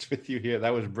honest with you here.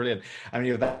 That was brilliant. I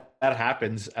mean, if that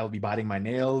happens, I'll be biting my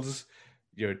nails,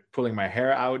 pulling my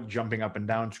hair out, jumping up and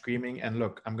down, screaming. And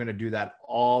look, I'm going to do that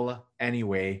all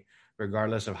anyway,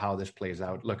 regardless of how this plays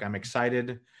out. Look, I'm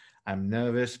excited. I'm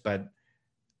nervous, but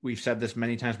we've said this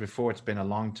many times before. It's been a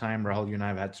long time. Rahul, you and I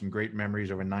have had some great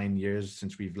memories over 9 years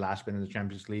since we've last been in the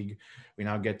Champions League. We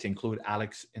now get to include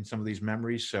Alex in some of these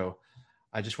memories. So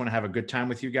I just want to have a good time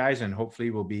with you guys, and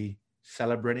hopefully we'll be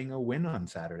celebrating a win on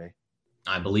Saturday.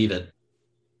 I believe it.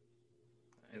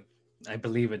 I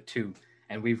believe it too.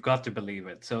 And we've got to believe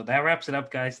it. So that wraps it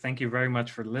up, guys. Thank you very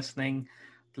much for listening.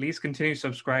 Please continue to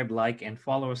subscribe, like, and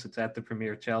follow us. It's at the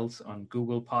Premier Chels on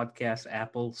Google Podcasts,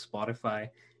 Apple, Spotify,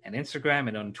 and Instagram.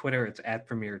 And on Twitter, it's at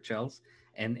Premier Chels.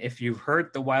 And if you've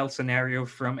heard the wild scenario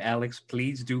from Alex,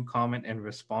 please do comment and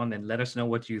respond and let us know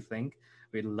what you think.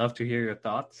 We'd love to hear your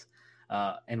thoughts.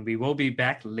 And we will be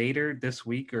back later this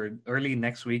week or early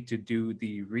next week to do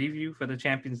the review for the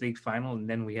Champions League final. And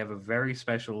then we have a very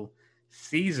special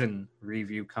season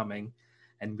review coming,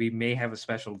 and we may have a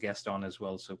special guest on as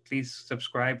well. So please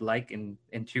subscribe, like, and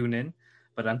tune in.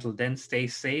 But until then, stay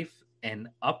safe and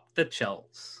up the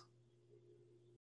Chels.